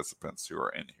other participants who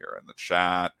are in here in the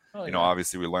chat.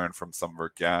 Obviously we learned from some of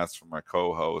our guests, from my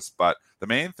co-hosts, but the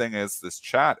main thing is this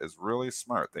chat is really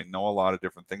smart. They know a lot of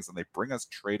different things, and they bring us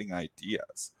trading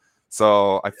ideas.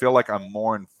 So I feel like I'm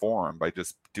more informed by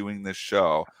just doing this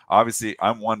show. Obviously,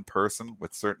 I'm one person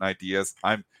with certain ideas.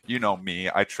 Me,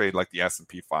 I trade like the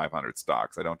S&P 500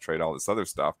 stocks. I don't trade all this other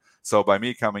stuff. So by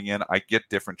me coming in, I get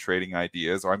different trading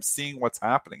ideas, or I'm seeing what's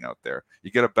happening out there.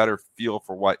 You get a better feel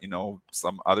for what,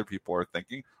 some other people are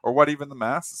thinking, or what even the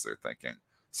masses are thinking.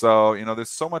 So, there's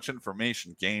so much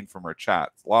information gained from our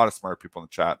chat. A lot of smart people in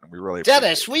the chat, and we really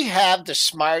Dennis, we have the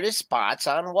smartest bots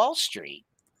on Wall Street.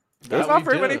 There's not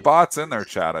very many bots in there,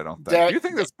 Chad, I don't think. Do you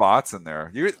think there's bots in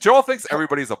there? Joel thinks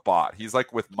everybody's a bot. He's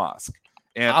like with Musk.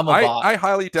 And I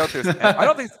highly doubt there's I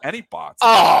don't think there's any bots.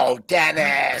 Oh,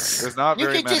 Dennis. There's not very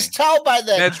many. You can just tell by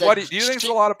the... Mitch, do you think there's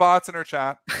a lot of bots in our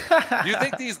chat? Do you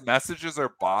think these messages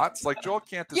are bots? Like, Joel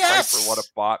can't decipher what a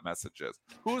bot message is.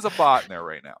 Who's a bot in there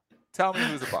right now? Tell me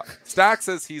who's a bot. Stack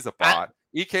says he's a bot.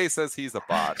 EK says he's a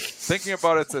bot. Thinking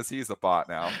about it says he's a bot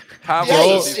now.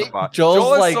 Says he's a bot.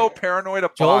 Joel is so paranoid of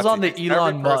bots. Joel's on the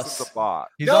Elon Musk. A bot.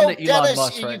 He's on the Elon Dennis,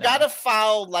 Musk right you now. got to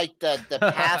follow like the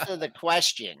path of the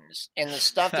questions and the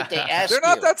stuff that they ask They're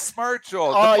not that smart,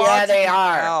 Joel. Oh, yeah, they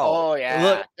are. Oh, yeah.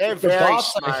 Look, they're the very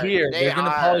bots smart. are here. They're going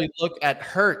to probably look at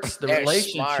Hertz, the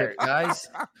relationship, guys.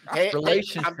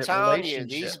 I'm telling you,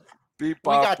 these... Beep,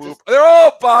 bop, boop. They're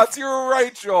all bots. You're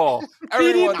right, Joel.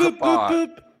 Everyone's a bot.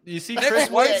 Boop. You see, Nick's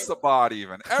wife's a bot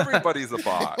even. Everybody's a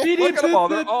bot. Look at them all.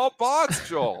 They're all bots,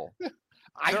 Joel.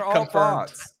 They're all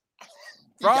bots.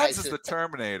 Franz is the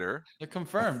Terminator. They're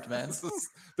confirmed, man.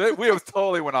 We have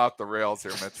totally went off the rails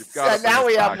here, Mitch. You've got to now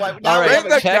we have one. Bring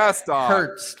the guest on.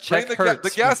 Hertz. Check Hertz.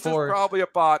 The guest is probably a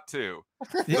bot too.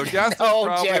 The guest is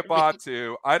probably a bot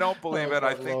too. I don't believe it.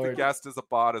 I think the guest is a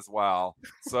bot as well.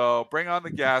 So bring on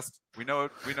the guest. We know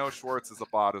Schwartz is a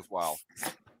bot as well.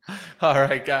 All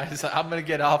right, guys. I'm going to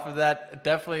get off of that.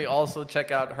 Definitely also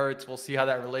check out Hertz. We'll see how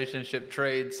that relationship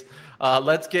trades.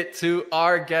 Let's get to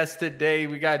our guest today.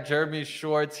 We got Jeremy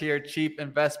Schwartz here, Chief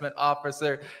Investment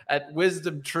Officer at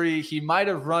Wisdom Tree. He might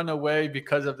have run away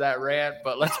because of that rant,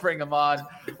 but let's bring him on.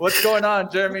 What's going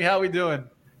on, Jeremy? How we doing?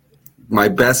 My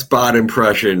best bot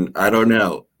impression. I don't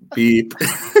know. Beep.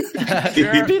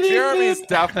 Jeremy's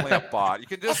definitely a bot. You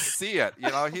can just see it.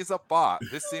 He's a bot.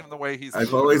 Just seeing the way he's.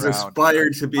 I've always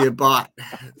aspired to be a bot.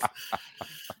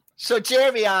 So,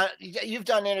 Jeremy, you've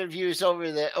done interviews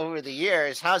over the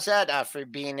years. How's that for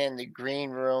being in the green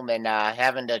room and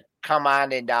having to come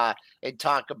on and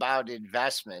talk about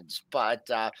investments? But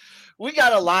we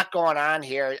got a lot going on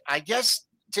here. I guess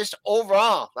just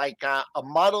overall, like a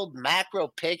muddled macro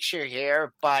picture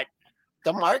here, but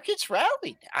the market's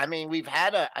rallied. I mean, we've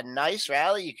had a nice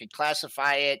rally. You could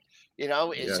classify it,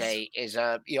 as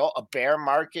a bear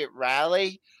market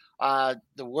rally. The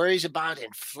worries about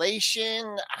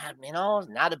inflation,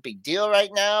 not a big deal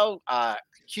right now.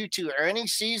 Q2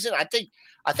 earnings season. I think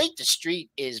the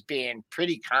street is being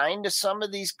pretty kind to some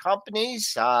of these companies.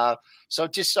 So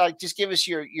just give us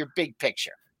your big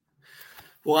picture.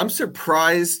 Well, I'm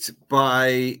surprised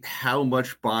by how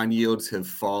much bond yields have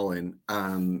fallen.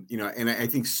 And I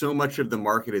think so much of the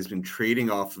market has been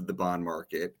trading off of the bond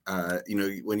market.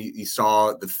 When you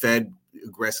saw the Fed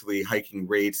aggressively hiking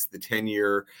rates, the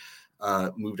 10-year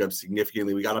moved up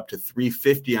significantly. We got up to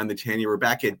 350 on the 10-year. We're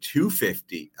back at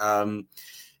 250.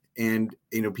 And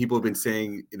people have been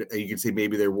saying, you can say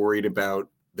maybe they're worried about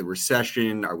the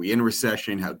recession. Are we in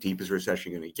recession? How deep is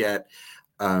recession going to get?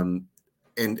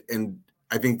 And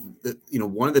I think that,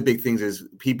 one of the big things is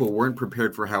people weren't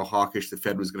prepared for how hawkish the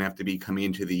Fed was going to have to be coming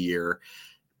into the year.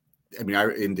 I mean,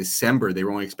 in December, they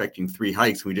were only expecting 3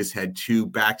 hikes. We just had 2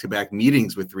 back-to-back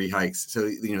meetings with 3 hikes. So,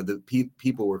 the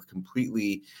people were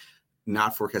completely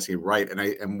not forecasting it right. And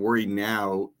I am worried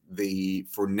now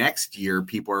for next year,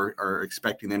 people are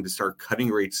expecting them to start cutting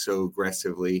rates so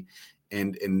aggressively.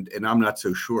 And I'm not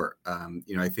so sure.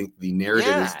 I think the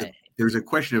narrative is that there's a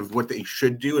question of what they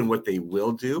should do and what they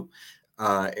will do.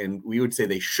 And we would say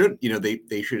they should,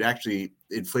 they should actually,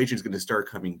 inflation is going to start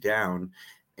coming down.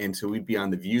 And so we'd be on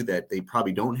the view that they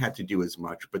probably don't have to do as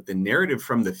much. But the narrative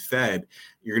from the Fed,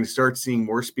 you're going to start seeing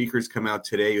more speakers come out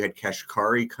today. You had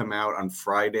Kashkari come out on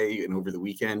Friday and over the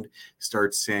weekend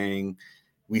start saying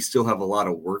we still have a lot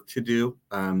of work to do.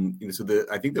 So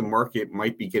I think the market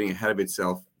might be getting ahead of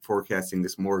itself, forecasting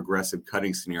this more aggressive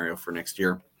cutting scenario for next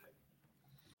year.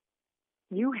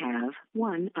 You have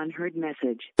one unheard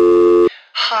message.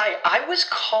 Hi, I was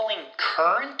calling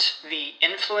Current, the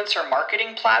influencer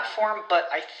marketing platform, but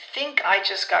I think I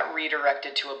just got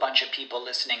redirected to a bunch of people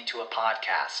listening to a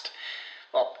podcast.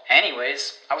 Well,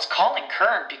 anyways, I was calling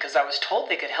Current because I was told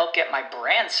they could help get my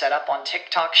brand set up on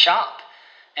TikTok Shop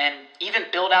and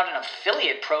even build out an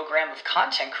affiliate program of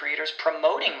content creators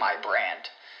promoting my brand.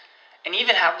 And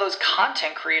even have those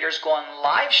content creators go on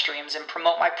live streams and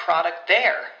promote my product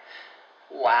there.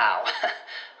 Wow,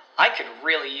 I could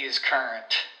really use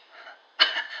Current.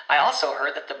 I also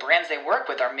heard that the brands they work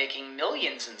with are making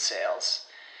millions in sales.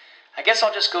 I guess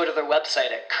I'll just go to their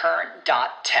website at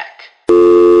current.tech.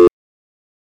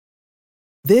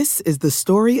 This is the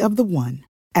story of the one.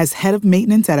 As head of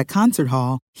maintenance at a concert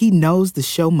hall, he knows the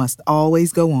show must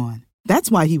always go on. That's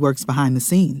why he works behind the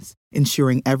scenes,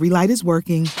 ensuring every light is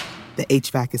working, the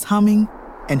HVAC is humming,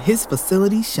 and his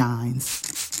facility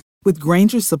shines. With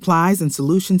Granger's supplies and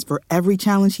solutions for every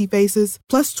challenge he faces,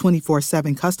 plus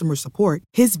 24/7 customer support,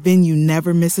 his venue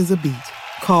never misses a beat.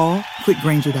 Call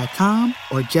quickgranger.com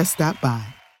or just stop by.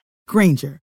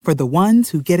 Granger, for the ones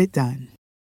who get it done.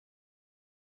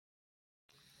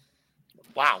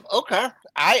 Wow. Okay.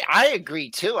 I agree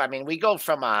too. I mean, we go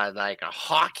from a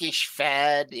hawkish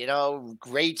Fed,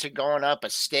 rates are going up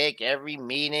a stick every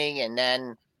meeting, and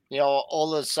then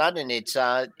all of a sudden it's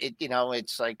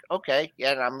it's like, okay,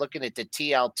 yeah, and I'm looking at the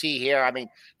TLT here. I mean,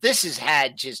 this has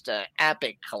had just an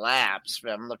epic collapse.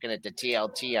 I'm looking at the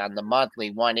TLT on the monthly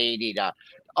 180 to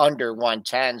under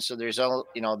 110. So there's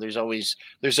always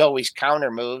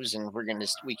counter moves, and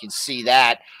we can see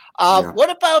that. What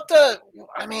about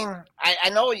I mean, I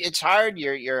know it's hard.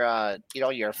 You're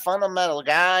a fundamental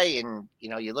guy, and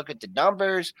you look at the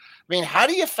numbers. I mean, how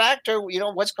do you factor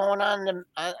what's going on in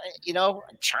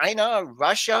China,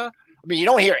 Russia? I mean, you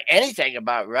don't hear anything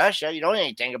about Russia. You don't hear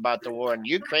anything about the war in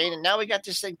Ukraine, and now we got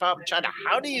this thing popping in China.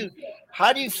 How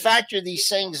do you factor these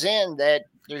things in that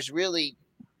there's really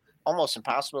almost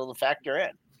impossible to factor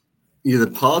in?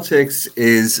 The politics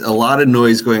is a lot of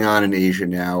noise going on in Asia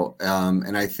now,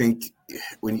 and I think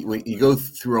when you go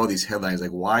through all these headlines,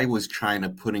 like why was China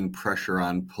putting pressure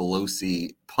on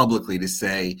Pelosi publicly to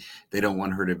say they don't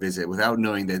want her to visit, without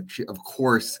knowing that of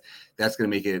course that's going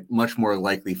to make it much more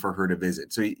likely for her to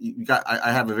visit. So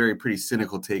I have a very pretty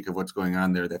cynical take of what's going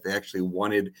on there, that they actually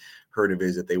wanted her to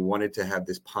visit. They wanted to have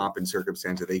this pomp and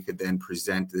circumstance that they could then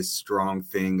present this strong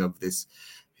thing of this.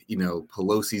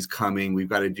 Pelosi's coming. We've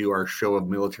got to do our show of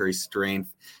military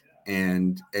strength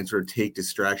and sort of take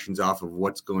distractions off of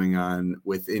what's going on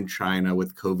within China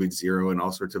with COVID-0 and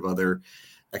all sorts of other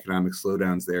economic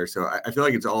slowdowns there. So I feel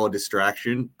like it's all a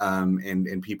distraction,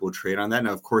 and people trade on that.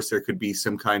 Now, of course, there could be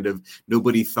some kind of,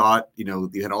 nobody thought, you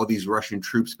had all these Russian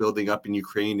troops building up in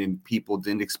Ukraine and people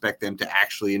didn't expect them to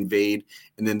actually invade.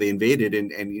 And then they invaded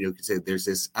and could say there's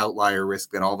this outlier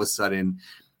risk that all of a sudden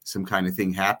some kind of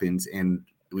thing happens and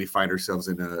we find ourselves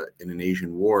in an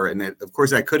Asian war, and that, of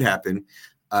course, that could happen.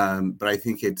 But I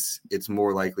think it's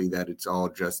more likely that it's all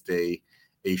just a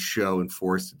show and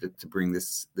force to bring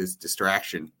this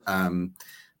distraction.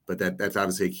 But that's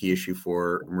obviously a key issue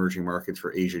for emerging markets,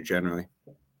 for Asia generally.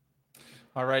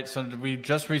 All right, so we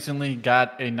just recently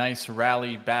got a nice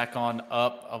rally back on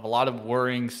up, of a lot of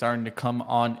worrying starting to come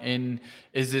on in.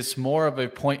 Is this more of a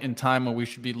point in time where we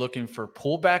should be looking for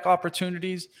pullback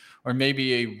opportunities, or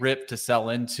maybe a rip to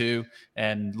sell into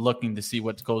and looking to see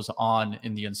what goes on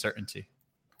in the uncertainty?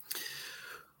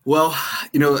 Well,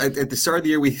 at the start of the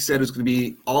year, we said it was going to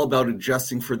be all about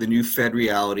adjusting for the new Fed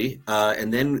reality.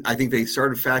 And then I think they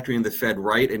started factoring in the Fed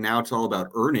right. And now it's all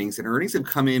about earnings. And earnings have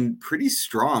come in pretty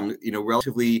strong,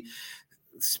 relatively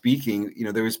speaking.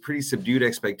 There was pretty subdued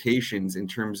expectations in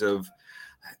terms of,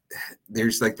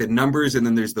 there's like the numbers and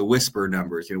then there's the whisper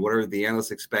numbers. What are the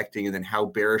analysts expecting? And then how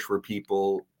bearish were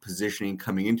people positioning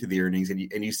coming into the earnings? And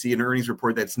you see an earnings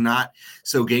report that's not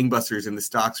so gangbusters and the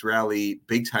stocks rally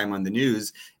big time on the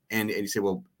news. And you say,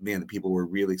 well, man, the people were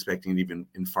really expecting it even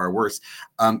far worse.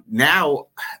 Now,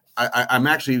 I'm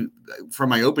actually, from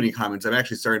my opening comments, I'm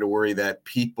actually starting to worry that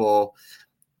people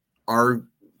are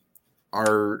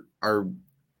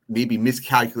maybe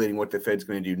miscalculating what the Fed's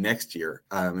going to do next year.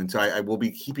 And so I will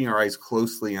be keeping our eyes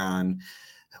closely on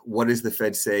what does the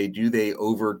Fed say? Do they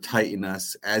over tighten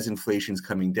us as inflation's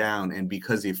coming down? And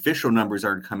because the official numbers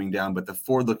aren't coming down, but the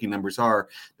forward-looking numbers are,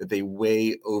 that they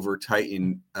way over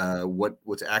tighten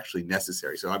what's actually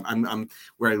necessary. So I'm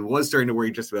where I was starting to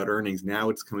worry just about earnings. Now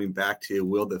it's coming back to,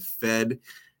 will the Fed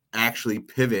actually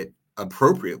pivot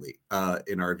appropriately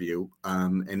in our view?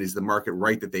 And is the market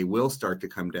right that they will start to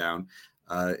come down?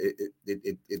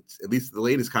 It's at least the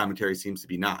latest commentary seems to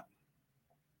be not.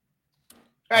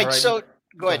 All right. So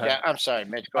go ahead. Yeah, I'm sorry,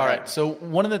 Mitch. Go ahead. Right. So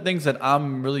one of the things that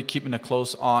I'm really keeping a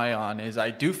close eye on is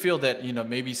I do feel that,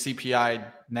 maybe CPI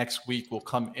next week will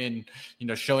come in,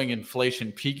 showing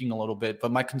inflation peaking a little bit.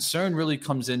 But my concern really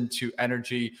comes into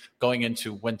energy going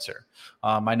into winter.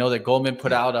 I know that Goldman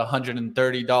put out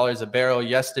 $130 a barrel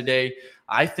yesterday.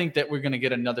 I think that we're going to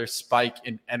get another spike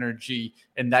in energy,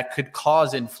 and that could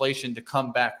cause inflation to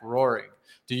come back roaring.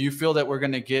 Do you feel that we're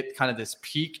going to get kind of this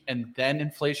peak and then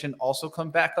inflation also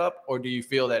come back up? Or do you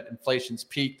feel that inflation's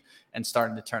peaked and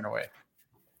starting to turn away?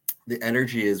 The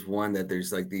energy is one that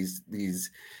there's like these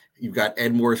you've got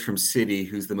Ed Morse from Citi,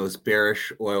 who's the most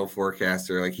bearish oil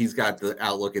forecaster. Like, he's got the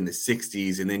outlook in the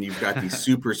 60s. And then you've got these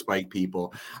super spike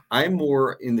people. I'm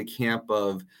more in the camp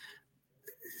of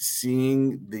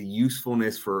seeing the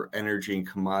usefulness for energy and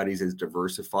commodities as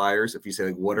diversifiers. If you say,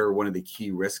 like, what are one of the key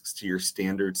risks to your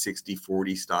standard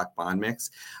 60-40 stock bond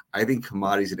mix, I think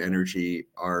commodities and energy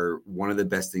are one of the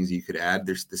best things you could add.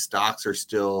 The stocks are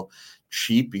still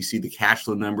cheap. You see the cash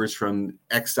flow numbers from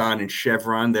Exxon and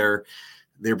Chevron. They're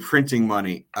printing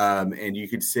money. And you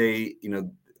could say,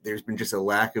 there's been just a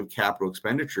lack of capital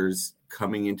expenditures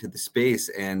coming into the space,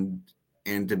 and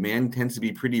demand tends to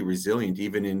be pretty resilient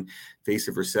even in face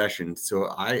of recession.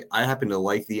 So I happen to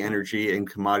like the energy and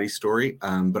commodity story,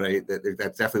 but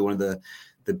that's definitely one of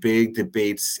the big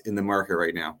debates in the market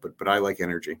right now. But I like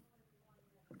energy.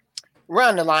 We're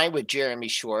on the line with Jeremy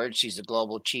Schwartz. He's the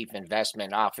Global Chief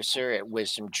Investment Officer at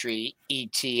Wisdom Tree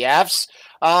ETFs.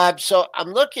 So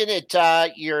I'm looking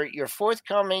at your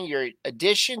forthcoming, your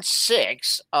edition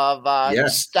 6 of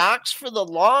Stocks for the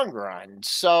Long Run.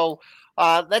 So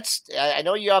I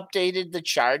know you updated the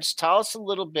charts. Tell us a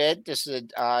little bit. This is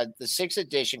the 6th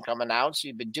edition coming out. So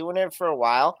you've been doing it for a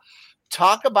while.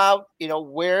 Talk about,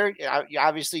 where you're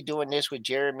obviously doing this with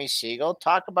Jeremy Siegel.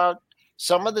 Talk about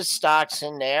some of the stocks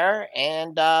in there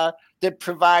and that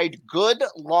provide good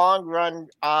long run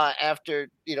after,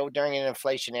 during an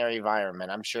inflationary environment.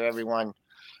 I'm sure everyone would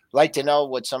like to know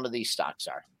what some of these stocks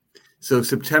are. So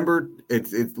September,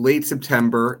 it's late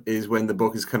September is when the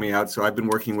book is coming out. So I've been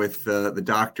working with the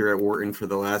doctor at Wharton for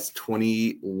the last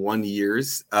 21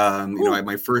 years.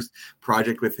 My first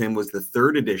project with him was the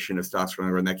 3rd edition of Stocks for the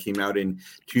Long Run that came out in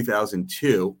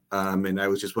 2002. And I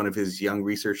was just one of his young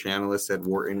research analysts at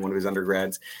Wharton, one of his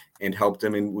undergrads, and helped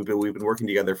him. And we've been working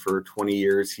together for 20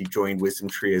 years. He joined Wisdom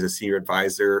Tree as a senior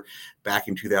advisor back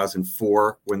in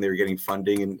 2004 when they were getting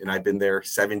funding. And I've been there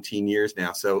 17 years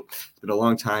now. So it's been a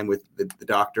long time with the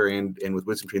doctor and with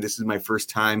Wisdom Tree. This is my first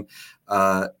time.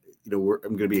 I'm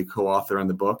going to be a co-author on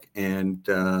the book. And,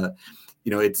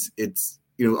 it's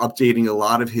updating a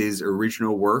lot of his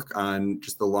original work on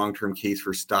just the long-term case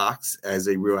for stocks as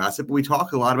a real asset. But we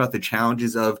talk a lot about the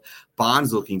challenges of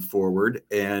bonds looking forward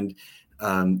and,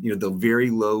 the very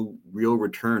low real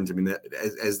returns. I mean,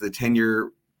 as the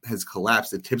 10-year has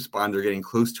collapsed, the TIPS bonds are getting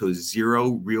close to a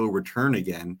zero real return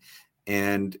again.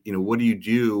 And, what do you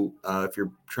do if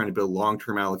you're trying to build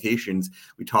long-term allocations?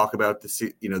 We talk about the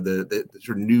sort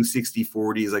of new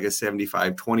 60-40s, like a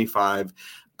 75-25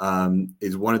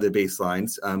 is one of the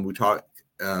baselines. We talk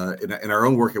in our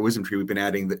own work at Wisdom Tree, we've been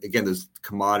adding, those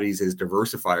commodities as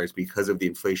diversifiers because of the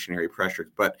inflationary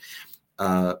pressures. But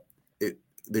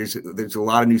there's a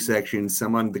lot of new sections,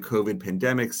 some on the COVID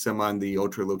pandemic, some on the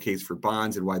ultra low case for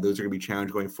bonds and why those are going to be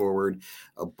challenged going forward,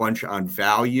 a bunch on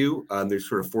value. There's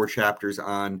sort of 4 chapters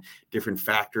on different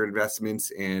factor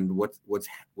investments and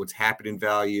what's happened in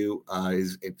value.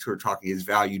 Is sort of talking is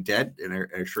value dead? And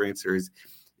our short answer is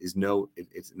no,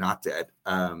 it's not dead.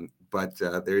 But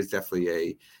there is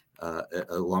definitely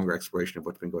a longer exploration of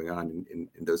what's been going on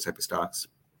in those type of stocks.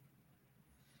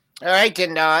 All right,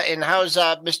 and how's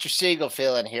Mr. Siegel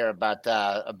feeling here about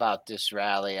this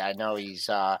rally? I know he's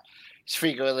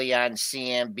frequently on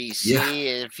CNBC.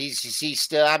 Yeah. If he's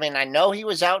still, I know he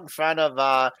was out in front of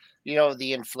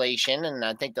the inflation, and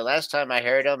I think the last time I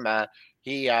heard him,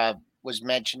 he was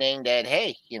mentioning that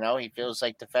he feels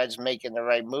like the Fed's making the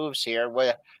right moves here.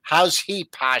 How's he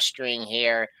posturing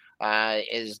here?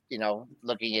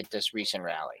 Looking at this recent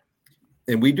rally.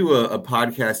 And we do a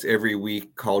podcast every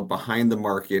week called Behind the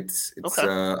Markets. It's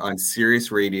on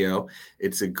Sirius Radio.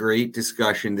 It's a great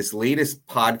discussion. This latest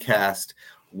podcast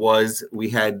we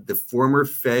had the former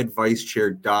Fed Vice Chair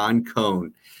Don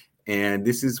Cohn. And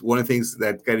this is one of the things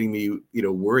that's getting me,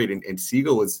 worried. And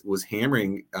Siegel was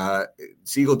hammering.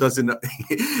 Siegel doesn't.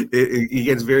 He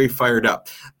gets very fired up.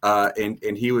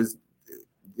 And he was,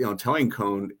 telling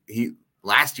Cohn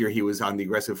last year he was on the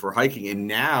aggressive for hiking, and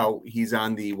now he's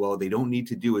on the, they don't need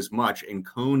to do as much. And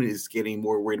Cohn is getting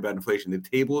more worried about inflation. The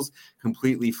tables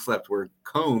completely flipped, where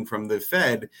Cohn from the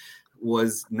Fed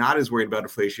was not as worried about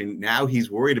inflation. Now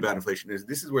he's worried about inflation.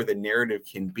 This is where the narrative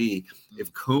can be.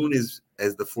 If Cohn is,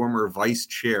 as the former vice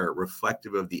chair,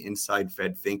 reflective of the inside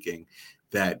Fed thinking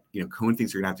that, Cohn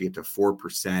thinks they're going to have to get to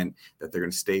 4%, that they're going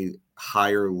to stay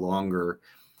higher longer.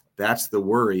 That's the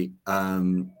worry.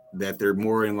 That they're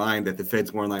more in line, that the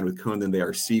Fed's more in line with Cohn than they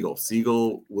are Siegel.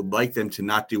 Siegel would like them to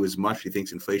not do as much. He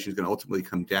thinks inflation is going to ultimately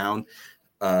come down.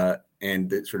 And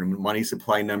the sort of money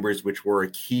supply numbers, which were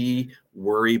a key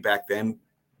worry back then,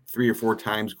 3 or 4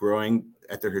 times growing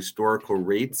at their historical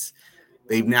rates,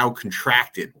 they've now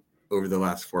contracted over the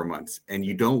last 4 months. And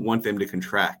you don't want them to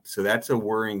contract. So that's a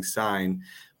worrying sign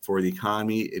for the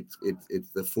economy. It's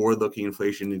the forward-looking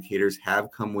inflation indicators have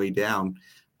come way down.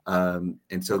 And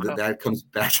so that comes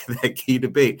back to that key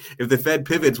debate. If the Fed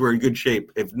pivots, we're in good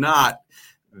shape. If not,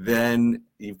 then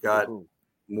you've got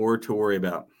more to worry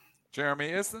about. Jeremy,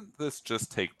 isn't this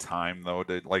just take time though?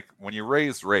 To like when you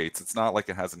raise rates, it's not like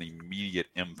it has an immediate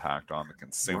impact on the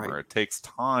consumer. Right. It takes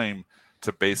time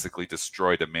to basically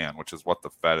destroy demand, which is what the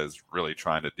Fed is really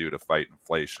trying to do to fight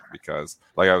inflation. Because,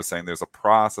 like I was saying, there's a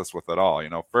process with it all.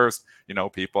 First,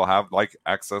 people have like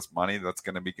excess money that's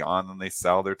going to be gone, and they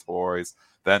sell their toys.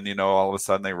 Then, all of a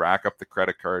sudden they rack up the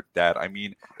credit card debt. I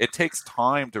mean, it takes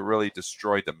time to really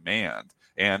destroy demand.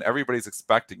 And everybody's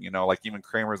expecting, like even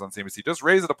Kramer's on CNBC, just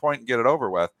raise it a point and get it over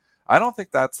with. I don't think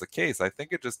that's the case. I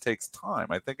think it just takes time.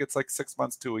 I think it's like 6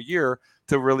 months to a year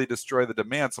to really destroy the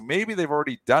demand. So maybe they've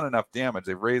already done enough damage.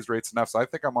 They've raised rates enough. So I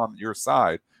think I'm on your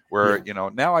side where,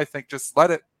 now I think just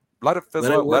let it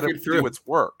fizzle out, let it do its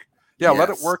work. Yeah, yes. Let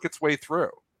it work its way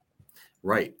through.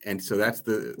 Right. And so that's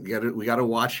we got to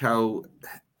watch how,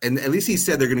 and at least he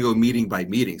said they're going to go meeting by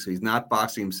meeting. So he's not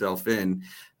boxing himself in.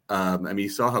 You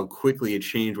saw how quickly it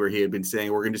changed where he had been saying,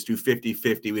 we're going to just do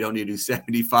 50-50. We don't need to do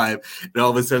 75. And all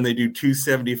of a sudden they do 2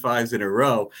 75s in a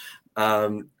row.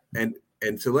 And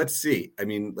so let's see.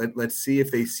 Let's see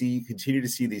if they continue to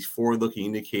see these forward-looking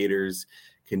indicators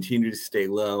continue to stay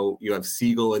low. You have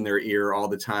Siegel in their ear all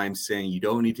the time saying you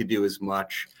don't need to do as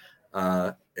much.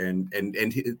 And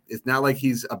it's not like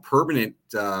he's a permanent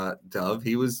dove.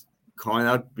 He was calling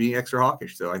out being extra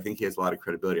hawkish. So I think he has a lot of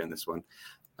credibility on this one.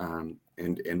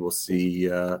 And we'll see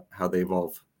how they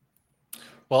evolve.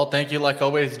 Well, thank you, like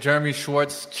always, Jeremy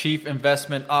Schwartz, Chief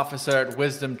Investment Officer at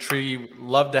Wisdom Tree.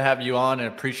 Love to have you on and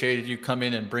appreciated you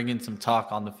coming and bringing some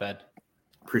talk on the Fed.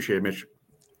 Appreciate it, Mitch.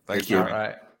 Thank you.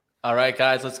 All right,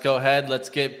 guys, let's go ahead. Let's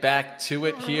get back to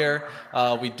it here.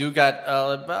 We do got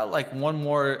about like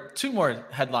two more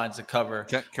headlines to cover.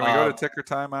 Can we go to ticker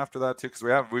time after that too?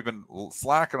 Because we've been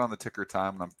slacking on the ticker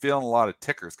time, and I'm feeling a lot of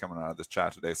tickers coming out of this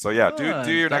chat today. So yeah, do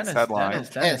your Dennis, next headline.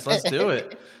 Dennis, let's do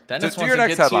it. Dennis, do your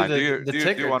next headline.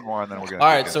 Do one more, and then we're gonna.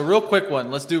 All right, so real quick one.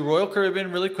 Let's do Royal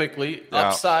Caribbean really quickly. Yeah.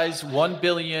 Upsize $1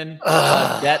 billion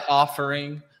debt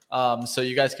offering. So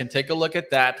you guys can take a look at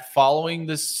that. Following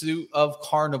the suit of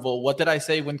Carnival. What did I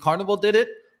say when Carnival did it?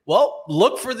 Well,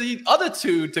 look for the other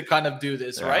two to kind of do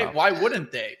this, right? Why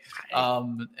wouldn't they?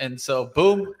 And so,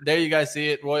 boom, there you guys see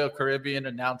it. Royal Caribbean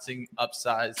announcing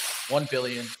upsize $1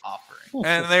 billion offering.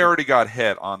 And they already got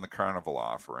hit on the Carnival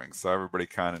offering. So everybody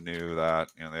kind of knew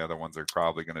that, the other ones are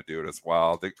probably going to do it as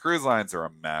well. The cruise lines are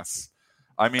a mess.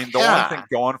 One thing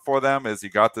going for them is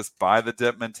you got this buy the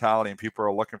dip mentality, and people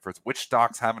are looking for which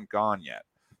stocks haven't gone yet.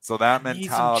 So that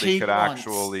mentality could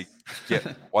actually get.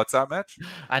 What's that, Mitch?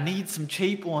 I need some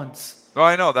cheap ones. Oh,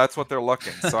 I know. That's what they're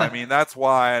looking. So, that's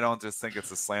why I don't just think it's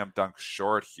a slam dunk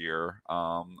short here.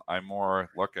 I more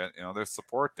look at, there's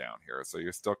support down here. So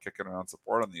you're still kicking around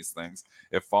support on these things.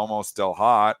 If FOMO's still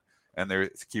hot, and they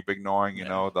keep ignoring,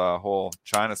 the whole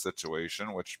China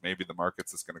situation, which maybe the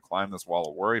market's just going to climb this wall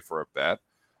of worry for a bit.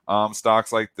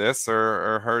 Stocks like this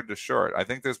are hard to short. I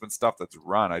think there's been stuff that's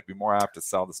run. I'd be more apt to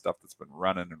sell the stuff that's been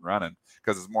running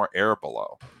because there's more air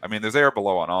below. There's air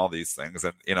below on all these things.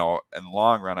 And, in the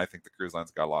long run, I think the cruise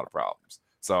line's got a lot of problems.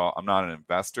 So I'm not an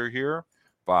investor here,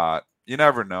 but you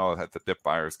never know that the dip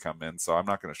buyers come in. So I'm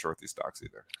not going to short these stocks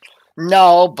either.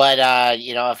 No, but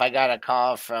if I got a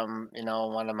call from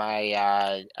one of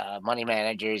my money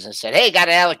managers and said, "Hey, got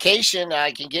an allocation?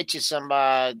 I can get you some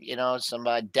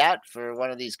debt for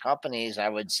one of these companies," I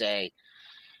would say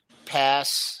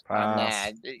pass on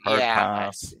that.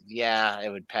 Pass. Yeah, it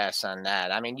would pass on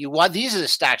that. These are the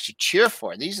stocks you cheer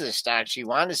for. These are the stocks you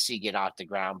want to see get off the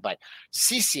ground. But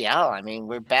CCL,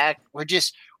 we're back.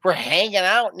 We're hanging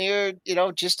out near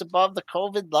just above the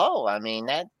COVID low.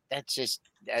 That's just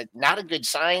not a good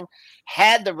sign.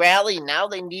 Had the rally, now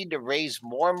they need to raise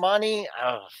more money.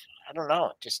 I don't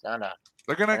know. Just not a.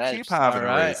 They're going to keep having to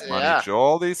raise money,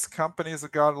 Joel. These companies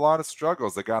have got a lot of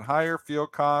struggles. They got higher fuel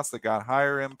costs. They got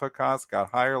higher input costs.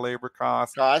 Got higher labor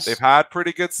costs. They've had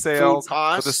pretty good sales.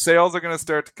 But the sales are going to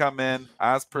start to come in,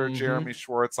 as per Jeremy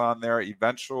Schwartz on there.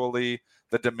 Eventually,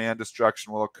 the demand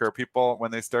destruction will occur. People,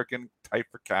 when they start getting tight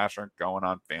for cash, aren't going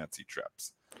on fancy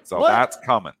trips. So that's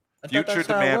coming. Future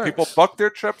demand. People book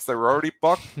their trips. They were already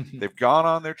booked. They've gone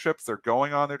on their trips. They're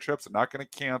going on their trips. They're not going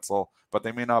to cancel, but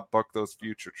they may not book those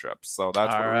future trips. So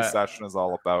that's what a recession is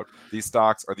all about. These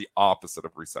stocks are the opposite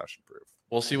of recession proof.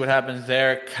 We'll see what happens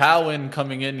there. Cowen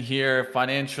coming in here,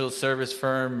 financial service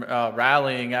firm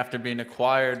rallying after being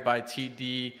acquired by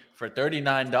TD for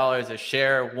 $39 a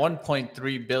share,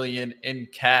 $1.3 billion in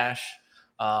cash,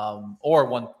 or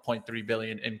 $1.3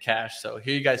 billion in cash. So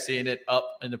here you guys seeing it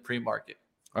up in the pre-market.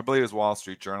 I believe his Wall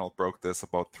Street Journal broke this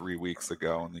about 3 weeks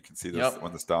ago, and you can see this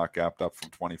when the stock gapped up from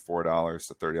 $24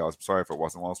 to $30. I'm sorry if it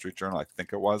wasn't Wall Street Journal. I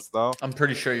think it was, though. I'm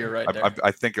pretty sure you're right there.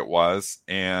 I think it was,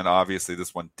 and obviously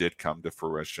this one did come to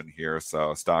fruition here.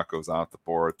 So stock goes out the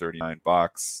board, $39,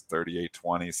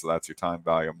 $38.20. So that's your time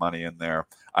value of money in there.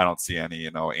 I don't see any,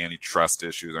 antitrust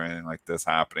issues or anything like this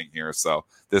happening here. So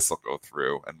this will go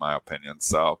through, in my opinion.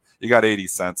 So you got 80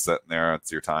 cents sitting there.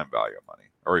 It's your time value of money,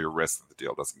 or your risk that the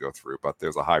deal doesn't go through, but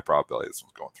there's a high probability this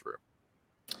one's going through.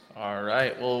 All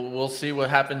right. Well, we'll see what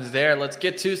happens there. Let's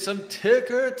get to some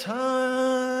ticker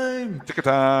time. Ticker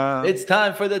time. It's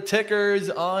time for the tickers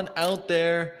on out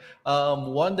there.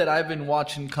 One that I've been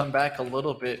watching come back a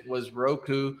little bit was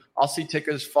Roku. I'll see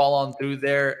tickers fall on through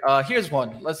there. Here's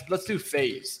one. Let's do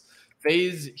Phase.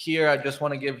 Phase here, I just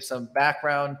want to give some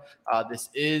background. This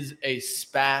is a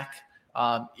SPAC.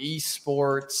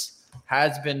 Esports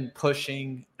has been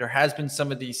pushing. There has been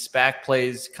some of these SPAC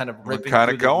plays kind of ripping kind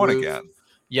of through going the roof. again.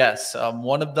 Yes.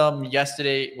 One of them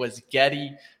yesterday was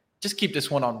Getty. Just keep this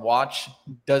one on watch.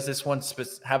 Does this one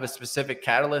have a specific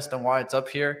catalyst on why it's up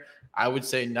here? I would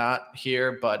say not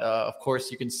here, but of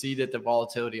course you can see that the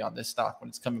volatility on this stock when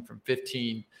it's coming from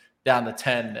 15 down to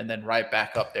 10 and then right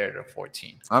back up there to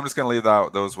 14. I'm just going to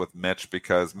leave those with Mitch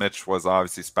because Mitch was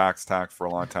obviously SPAC's tack for a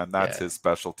long time. That's his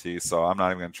specialty. So I'm not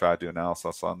even going to try to do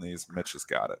analysis on these. Mitch has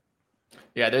got it.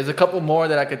 Yeah, there's a couple more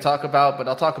that I could talk about, but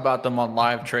I'll talk about them on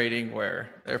live trading where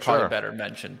they're probably better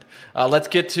mentioned. Let's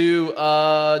get to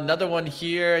another one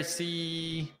here. I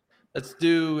see. Let's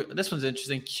do this one's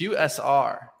interesting.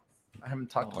 QSR. I haven't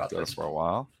talked about this for a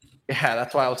while. Yeah,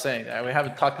 that's why I was saying that. We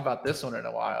haven't talked about this one in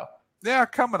a while. Yeah,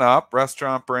 coming up,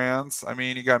 restaurant brands. I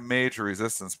mean, you got major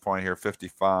resistance point here,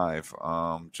 55.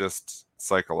 Just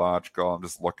psychological. I'm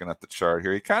just looking at the chart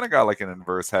here. You kind of got like an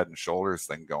inverse head and shoulders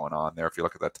thing going on there. If you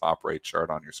look at that top right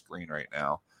chart on your screen right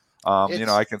now,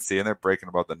 I can see, and they're breaking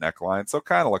above the neckline. So it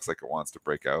kind of looks like it wants to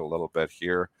break out a little bit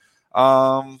here.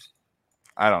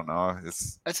 I don't know.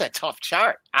 That's a tough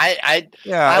chart. I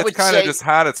would kind of just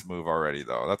had its move already,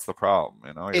 though. That's the problem.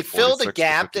 It filled a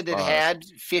gap that it had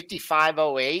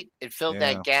 55.08. It filled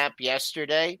that gap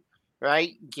yesterday,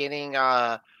 right? Getting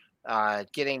to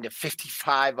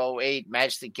 55.08,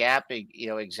 matched the gap,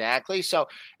 exactly. So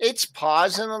it's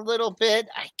pausing a little bit.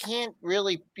 I can't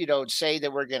really, say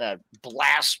that we're gonna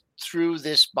blast through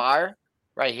this bar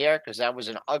right here because that was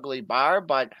an ugly bar,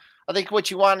 but I think what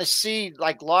you want to see,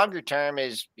 like longer term,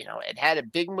 is it had a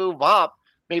big move up,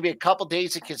 maybe a couple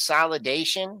days of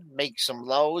consolidation, make some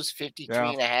lows,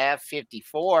 53.5,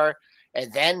 54,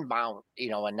 and then mount,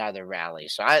 another rally.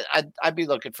 So I'd be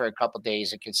looking for a couple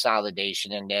days of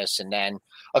consolidation in this, and then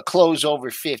a close over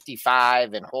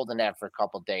 55, and holding that for a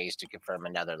couple days to confirm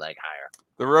another leg higher.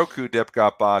 The Roku dip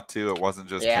got bought too. It wasn't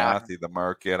just Kathy, the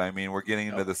market. I mean, we're getting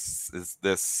into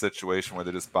this situation where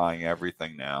they're just buying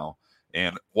everything now.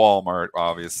 And Walmart,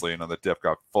 obviously, the dip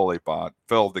got fully bought,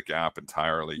 filled the gap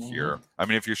entirely here. I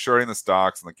mean, if you're shorting the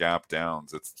stocks and the gap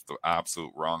downs, it's the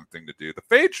absolute wrong thing to do. The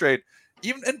fade trade,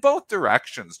 even in both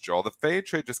directions, Joel, the fade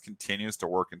trade just continues to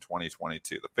work in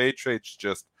 2022. The fade trade's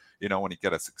just, when you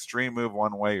get an extreme move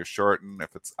one way, you're shorting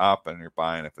if it's up and you're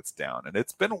buying if it's down. And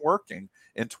it's been working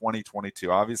in 2022.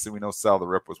 Obviously, we know sell the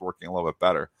rip was working a little bit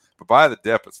better. But buy the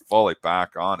dip is fully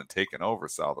back on and taking over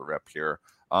sell the rip here.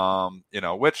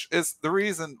 Which is the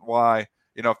reason why,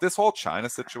 if this whole China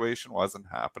situation wasn't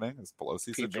happening, this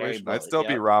Pelosi situation, I'd still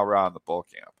be rah-rah in the bull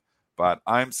camp. But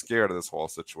I'm scared of this whole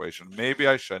situation. Maybe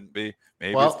I shouldn't be.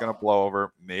 Maybe it's going to blow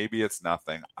over. Maybe it's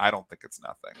nothing. I don't think it's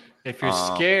nothing. If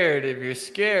you're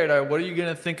scared, what are you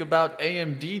going to think about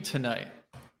AMD tonight?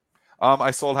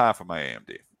 I sold half of my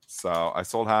AMD. So I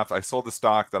sold half. I sold the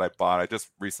stock that I bought. I just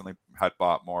recently had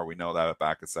bought more. We know that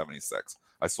back at 76.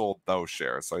 I sold those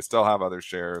shares. So I still have other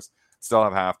shares, still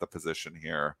have half the position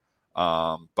here.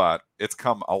 But it's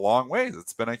come a long ways.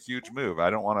 It's been a huge move.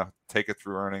 I don't want to take it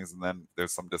through earnings and then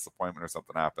there's some disappointment or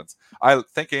something happens. I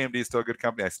think AMD is still a good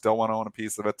company. I still want to own a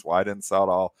piece of it. That's why I didn't sell it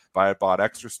all. But I bought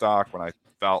extra stock when I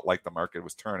felt like the market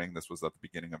was turning. This was at the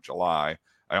beginning of July.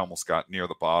 I almost got near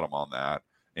the bottom on that.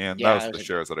 And that was the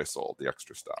shares that I sold, the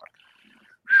extra stock.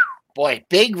 Boy,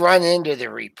 big run into the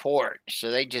report. So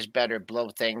they just better blow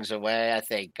things away. I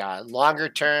think longer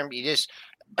term,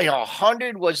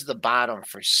 100 was the bottom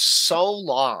for so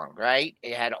long, right?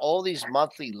 It had all these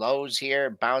monthly lows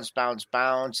here, bounce.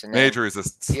 And major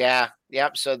resistance. Yeah.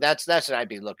 Yep. So that's what I'd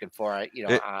be looking for.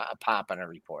 A pop on a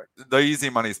report. The easy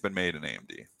money's been made in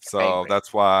AMD, I so agree.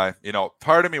 that's why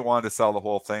part of me wanted to sell the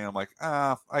whole thing. I'm like,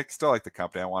 I still like the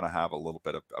company. I want to have a little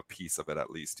bit of a piece of it at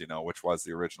least, which was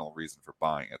the original reason for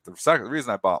buying it. The second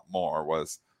reason I bought more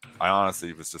was I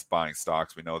honestly was just buying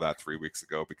stocks. We know that 3 weeks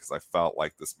ago because I felt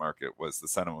like this market the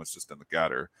sentiment was just in the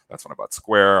gutter. That's when I bought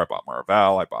Square, I bought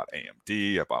Marvell, I bought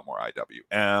AMD, I bought more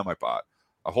IWM, I bought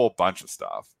a whole bunch of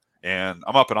stuff. And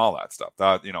I'm up in all that stuff.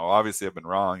 That, obviously I've been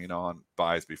wrong, on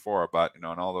buys before, but, in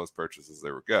all those purchases,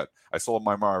 they were good. I sold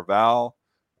my Marvell.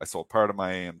 I sold part of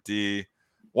my AMD.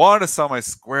 Wanted to sell my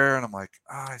Square, and I'm like,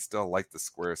 I still like the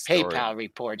Square story. PayPal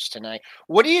reports tonight.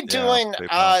 What are you doing?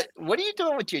 What are you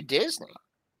doing with your Disney?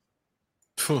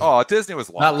 Oh, Disney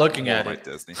was not looking at it.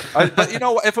 Disney. But,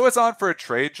 if it was on for a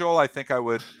trade, Joel, I think I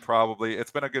would probably,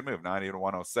 it's been a good move, 90 to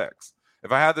 106.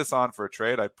 If I had this on for a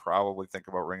trade, I'd probably think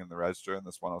about ringing the register in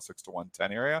this 106 to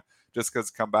 110 area, just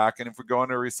because come back. And if we go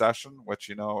into a recession,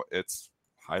 which, it's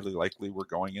highly likely we're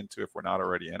going into if we're not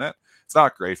already in it, it's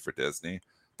not great for Disney.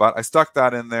 But I stuck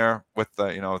that in there with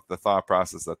the, the thought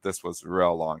process that this was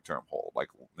real long-term hold. Like,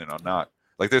 not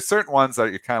like there's certain ones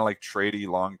that you're kind of like tradey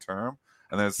long-term.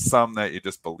 And there's some that you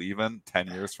just believe in 10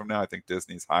 years from now. I think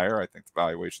Disney's higher. I think the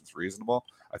valuation's reasonable.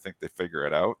 I think they figure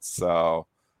it out. So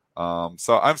I'm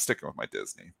sticking with my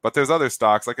Disney. But there's other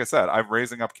stocks. Like I said, I'm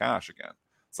raising up cash again.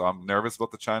 So I'm nervous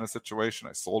about the China situation.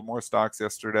 I sold more stocks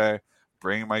yesterday,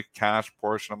 bringing my cash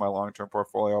portion of my long-term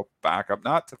portfolio back up,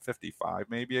 not to 55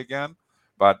 maybe again,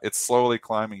 but it's slowly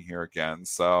climbing here again.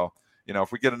 So,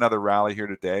 if we get another rally here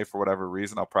today for whatever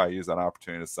reason, I'll probably use that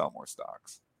opportunity to sell more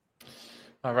stocks.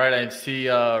 All right, I see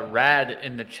Rad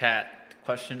in the chat.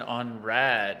 Question on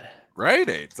Rad.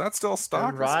 Rite-Aid. Is that still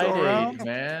stock? Rite-Aid,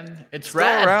 man. It's still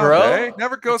rad, around, bro. Eh?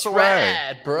 Never goes away.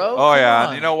 Rad, bro. Oh, yeah. On.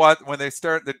 And you know what? When they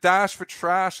start, the Dash for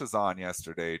Trash is on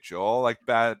yesterday, Joel. Like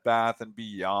Bed Bath and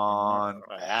Beyond.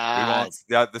 We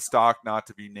want the stock not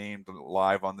to be named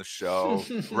live on the show.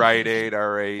 Rite-Aid,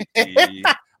 R-A-D.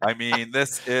 I mean,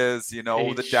 this is,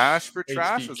 the Dash for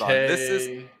Trash is on. This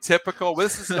is typical.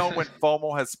 This is when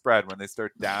FOMO has spread, when they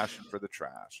start dashing for the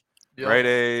trash. Yep.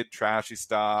 Rite-Aid, trashy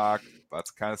stock.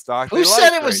 That's the kind of stock. Who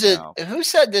said it was Who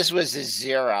said this was a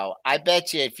zero? I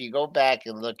bet you if you go back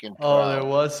and look in there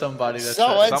was somebody that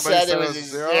someone said it was a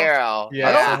zero.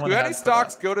 Yeah, do any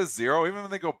stocks go to zero? Even when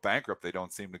they go bankrupt, they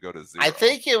don't seem to go to zero. I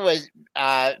think it was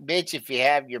Mitch, if you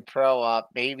have your pro up,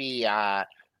 maybe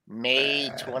May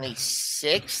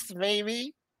 26th,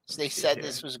 maybe. So they said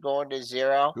this was going to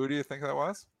zero. Who do you think that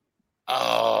was?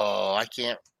 Oh, I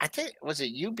can't. I think, was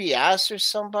it UBS or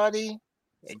somebody?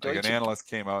 Like an analyst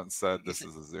came out and said this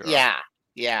is a zero.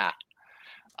 Yeah.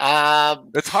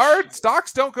 It's hard.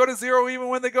 Stocks don't go to zero even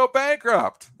when they go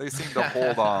bankrupt. They seem to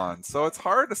hold on. So it's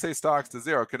hard to say stocks to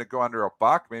zero. Can it go under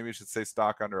 $1? Maybe you should say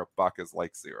stock under $1 is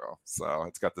like zero. So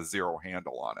it's got the zero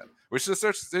handle on it. Which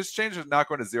this change is not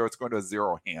going to zero. It's going to a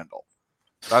zero handle.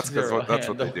 That's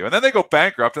what they do. And then they go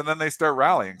bankrupt and then they start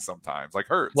rallying sometimes, like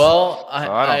Hertz. Well,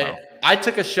 I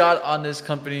took a shot on this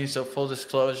company. So full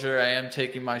disclosure, I am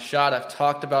taking my shot. I've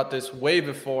talked about this way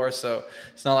before. So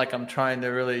it's not like I'm trying to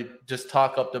really just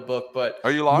talk up the book. But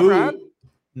are you long, Rad?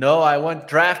 No, I went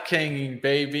DraftKings,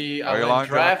 baby. I went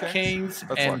DraftKings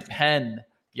and Penn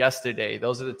yesterday.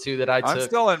 Those are the two that I took. I'm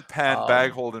still in Penn,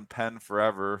 bag holding Penn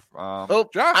forever. All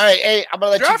right, hey, I'm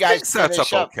gonna let you guys sets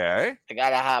up okay. I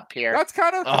gotta hop here. That's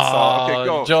kind of okay.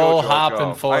 Go, Joel go,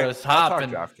 hopping for us,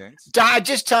 hopping. I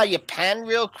just tell you, Penn,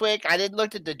 real quick. I didn't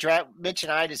look at the draft. Mitch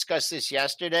and I discussed this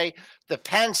yesterday. The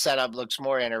Penn setup looks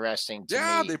more interesting to me.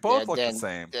 Yeah, they both look the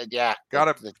same.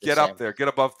 Gotta get up there, get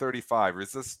above 35.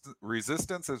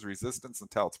 Resistance is resistance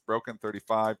until it's broken.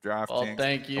 35. DraftKings. Well,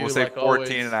 thank you. And we'll say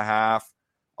 14 and a half.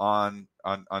 On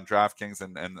DraftKings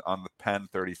and on the Penn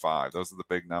 35. Those are the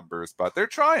big numbers, but they're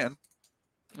trying.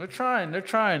 They're trying,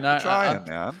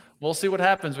 man. We'll see what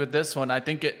happens with this one. I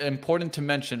think it's important to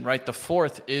mention, right? The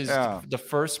 4th is the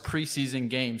first preseason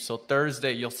game. So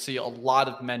Thursday, you'll see a lot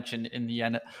of mention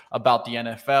about the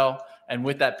NFL. And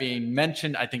with that being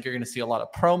mentioned, I think you're going to see a lot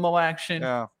of promo action.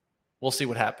 Yeah. We'll see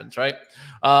what happens, right?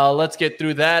 Let's get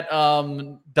through that.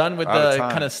 Done with the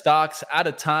kind of stocks, out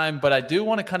of time. But I do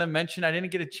want to kind of mention, I didn't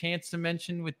get a chance to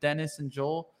mention with Dennis and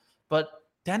Joel. But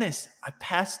Dennis, I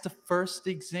passed the first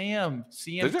exam,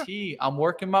 CMT. I'm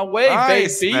working my way,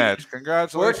 baby. Mitch.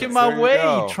 Congratulations. Working my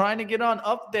way, trying to get on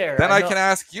up there. Then I can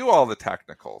ask you all the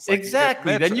technicals.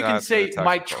 Exactly. Then you can say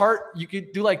my chart. You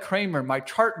could do like Kramer. My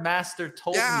chart master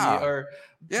told me, or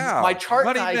my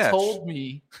chart guy told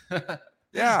me.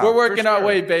 Yeah, we're working our sure.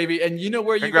 way, baby. And you know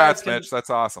where Congrats, you guys can, Mitch. That's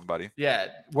awesome, buddy. Yeah,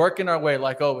 working our way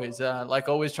like always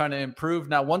trying to improve.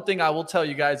 Now, one thing I will tell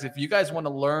you guys, if you guys want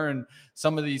to learn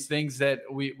some of these things that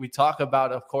we talk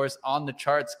about, of course, on the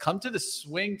charts, come to the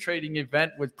swing trading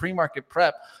event with Pre-Market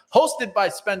Prep, hosted by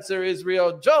Spencer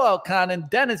Israel, Joel Elconin,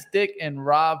 Dennis Dick, and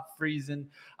Rob Friesen.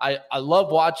 I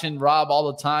love watching Rob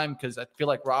all the time because I feel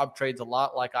like Rob trades a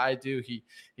lot like I do. He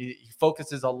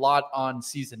focuses a lot on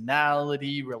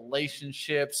seasonality,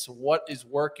 relationships, what is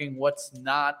working, what's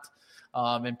not.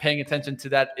 And paying attention to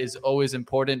that is always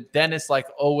important. Dennis, like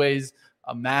always,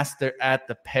 a master at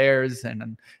the pairs.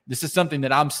 And this is something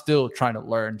that I'm still trying to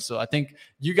learn. So I think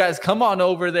you guys come on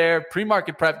over there,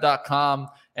 premarketprep.com.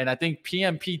 And I think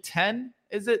PMP10,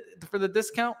 is it for the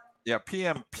discount? Yeah,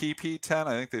 PMPP10.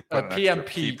 I think they put an PMP, extra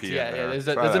PP in yeah, there.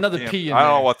 There's another P in there. I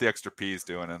don't know what the extra P is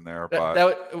doing in there,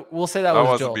 but we'll say that was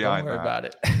wasn't Joel. behind Don't worry about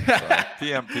it. So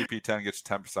PMPP10 gets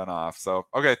 10% off. So,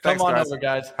 okay, thanks, Come on guys. over,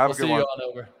 guys. Have we'll a good see one. you on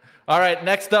over. All right,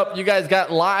 next up, you guys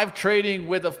got live trading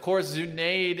with, of course,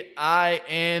 Zunaid,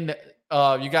 and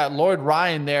you got Lord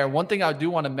Ryan there. One thing I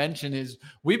do want to mention is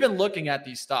we've been looking at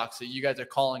these stocks that you guys are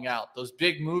calling out, those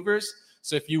big movers.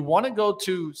 So if you want to go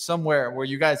to somewhere where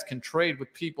you guys can trade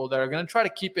with people that are going to try to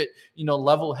keep it,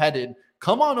 level-headed,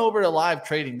 come on over to live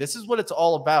trading. This is what it's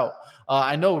all about.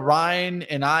 I know Ryan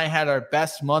and I had our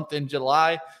best month in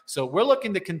July, so we're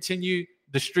looking to continue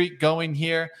the streak going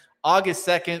here. August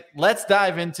 2nd, let's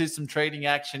dive into some trading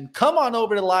action. Come on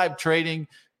over to live trading.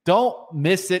 Don't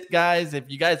miss it, guys. If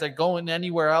you guys are going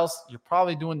anywhere else, you're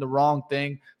probably doing the wrong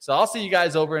thing. So I'll see you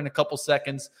guys over in a couple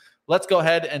seconds. Let's go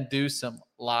ahead and do some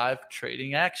live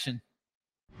trading action.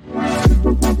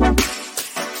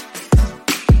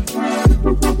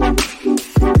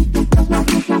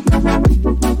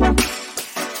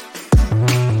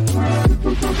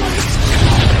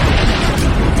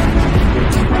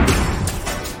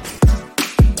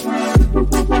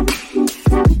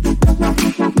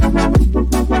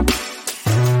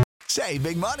 Save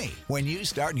big money when you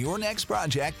start your next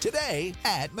project today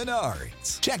at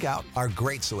Menards. Check out our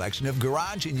great selection of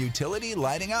garage and utility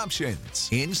lighting options.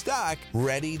 In stock,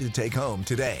 ready to take home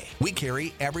today. We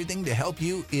carry everything to help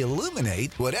you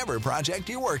illuminate whatever project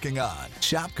you're working on.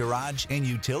 Shop garage and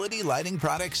utility lighting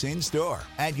products in store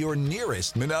at your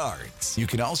nearest Menards. You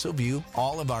can also view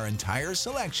all of our entire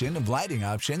selection of lighting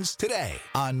options today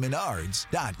on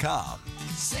Menards.com.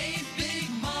 Save big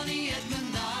money at Menards.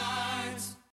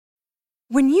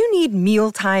 When you need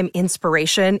mealtime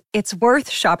inspiration, it's worth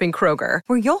shopping Kroger,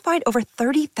 where you'll find over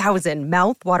 30,000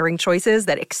 mouth-watering choices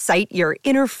that excite your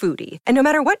inner foodie. And no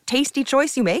matter what tasty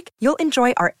choice you make, you'll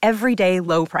enjoy our everyday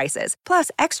low prices, plus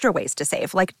extra ways to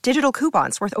save, like digital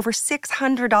coupons worth over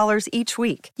 $600 each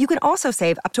week. You can also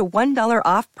save up to $1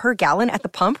 off per gallon at the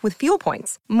pump with fuel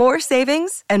points. More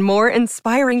savings and more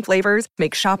inspiring flavors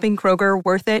make shopping Kroger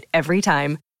worth it every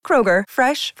time. Kroger,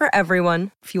 fresh for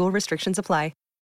everyone. Fuel restrictions apply.